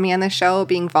us, coming on the show,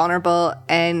 being vulnerable,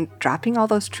 and dropping all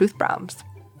those truth bombs.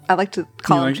 I like to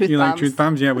call them truth bombs. You like truth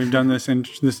bombs? Yeah, we've done this in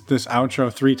this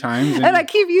outro 3 times. And I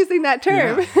keep using that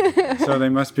term. Yeah. So they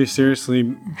must be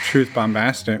seriously truth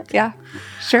bombastic. Yeah,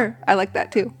 sure. I like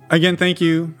that too. Again, thank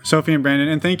you, Sophie and Brandon.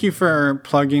 And thank you for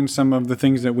plugging some of the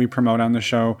things that we promote on the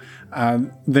show.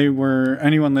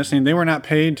 Anyone listening, they were not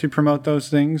paid to promote those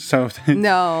things. So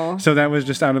no. So that was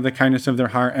just out of the kindness of their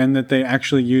heart, and that they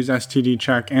actually use STD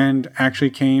Check and actually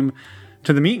came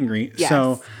to the meet and greet. Yes,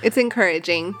 So it's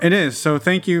encouraging. it is. So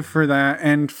thank you for that.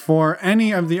 And for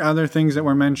any of the other things that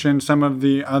were mentioned, some of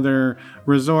the other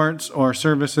resorts or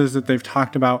services that they've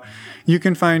talked about, you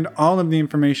can find all of the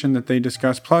information that they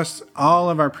discussed, plus all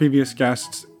of our previous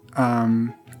guests'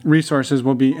 resources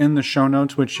will be in the show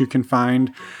notes, which you can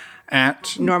find at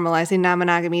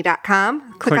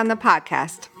normalizingnonmonogamy.com. Click on the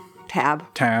podcast tab.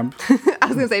 I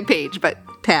was going to say page, but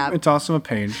tab. It's also a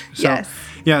page. So, Yes.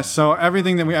 Yes. So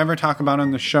everything that we ever talk about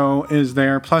on the show is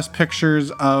there, plus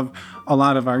pictures of a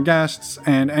lot of our guests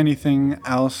and anything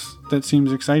else that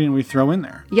seems exciting we throw in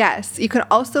there. Yes. You can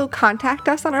also contact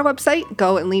us on our website.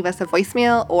 Go and leave us a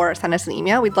voicemail or send us an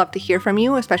email. We'd love to hear from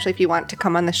you, especially if you want to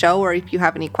come on the show or if you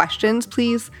have any questions,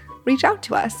 please reach out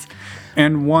to us.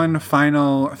 And one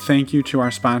final thank you to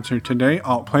our sponsor today,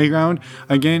 Alt Playground.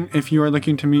 Again, if you are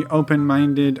looking to meet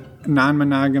open-minded,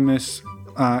 non-monogamous,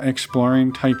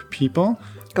 exploring type people,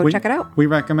 Go check it out. We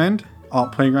recommend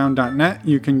altplayground.net.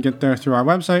 You can get there through our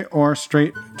website or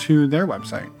straight to their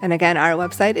website. And again, our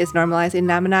website is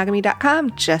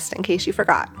normalizingnonmonogamy.com, just in case you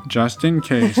forgot. Just in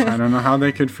case. I don't know how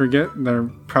they could forget. They'll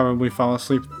probably fall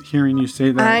asleep hearing you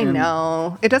say that. I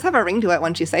know. It does have a ring to it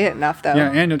once you say it enough, though.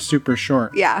 Yeah, and it's super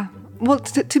short. Yeah. Well,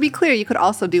 to be clear, you could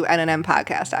also do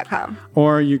nnmpodcast.com.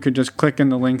 Or you could just click in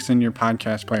the links in your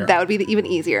podcast player. That would be even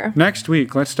easier. Next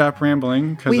week, let's stop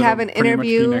rambling because We have an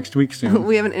interview next week soon.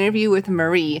 We have an interview with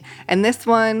Marie, and this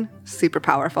one, super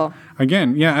powerful.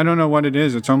 Again, yeah, I don't know what it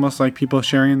is. It's almost like people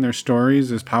sharing their stories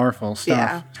is powerful stuff.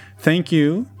 Yeah. Thank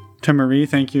you to Marie.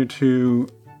 Thank you to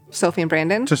Sophie and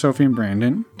Brandon. Sophie and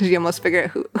Brandon. Did you almost figure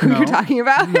out who No. you're talking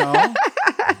about? No.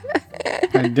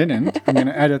 I didn't. I'm going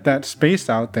to edit that space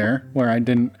out there where I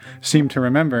didn't seem to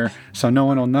remember so no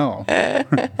one will know.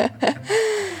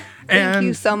 Thank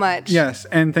you so much. Yes,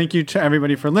 and thank you to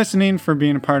everybody for listening, for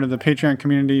being a part of the Patreon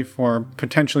community, for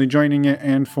potentially joining it,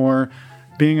 and for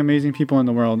being amazing people in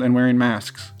the world and wearing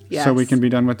masks so we can be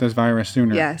done with this virus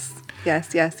sooner. Yes.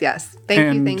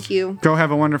 Thank you. Go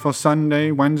have a wonderful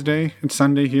Wednesday. It's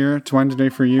Sunday here. It's Wednesday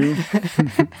for you.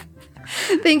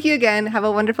 Thank you again. Have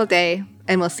a wonderful day,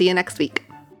 and we'll see you next week.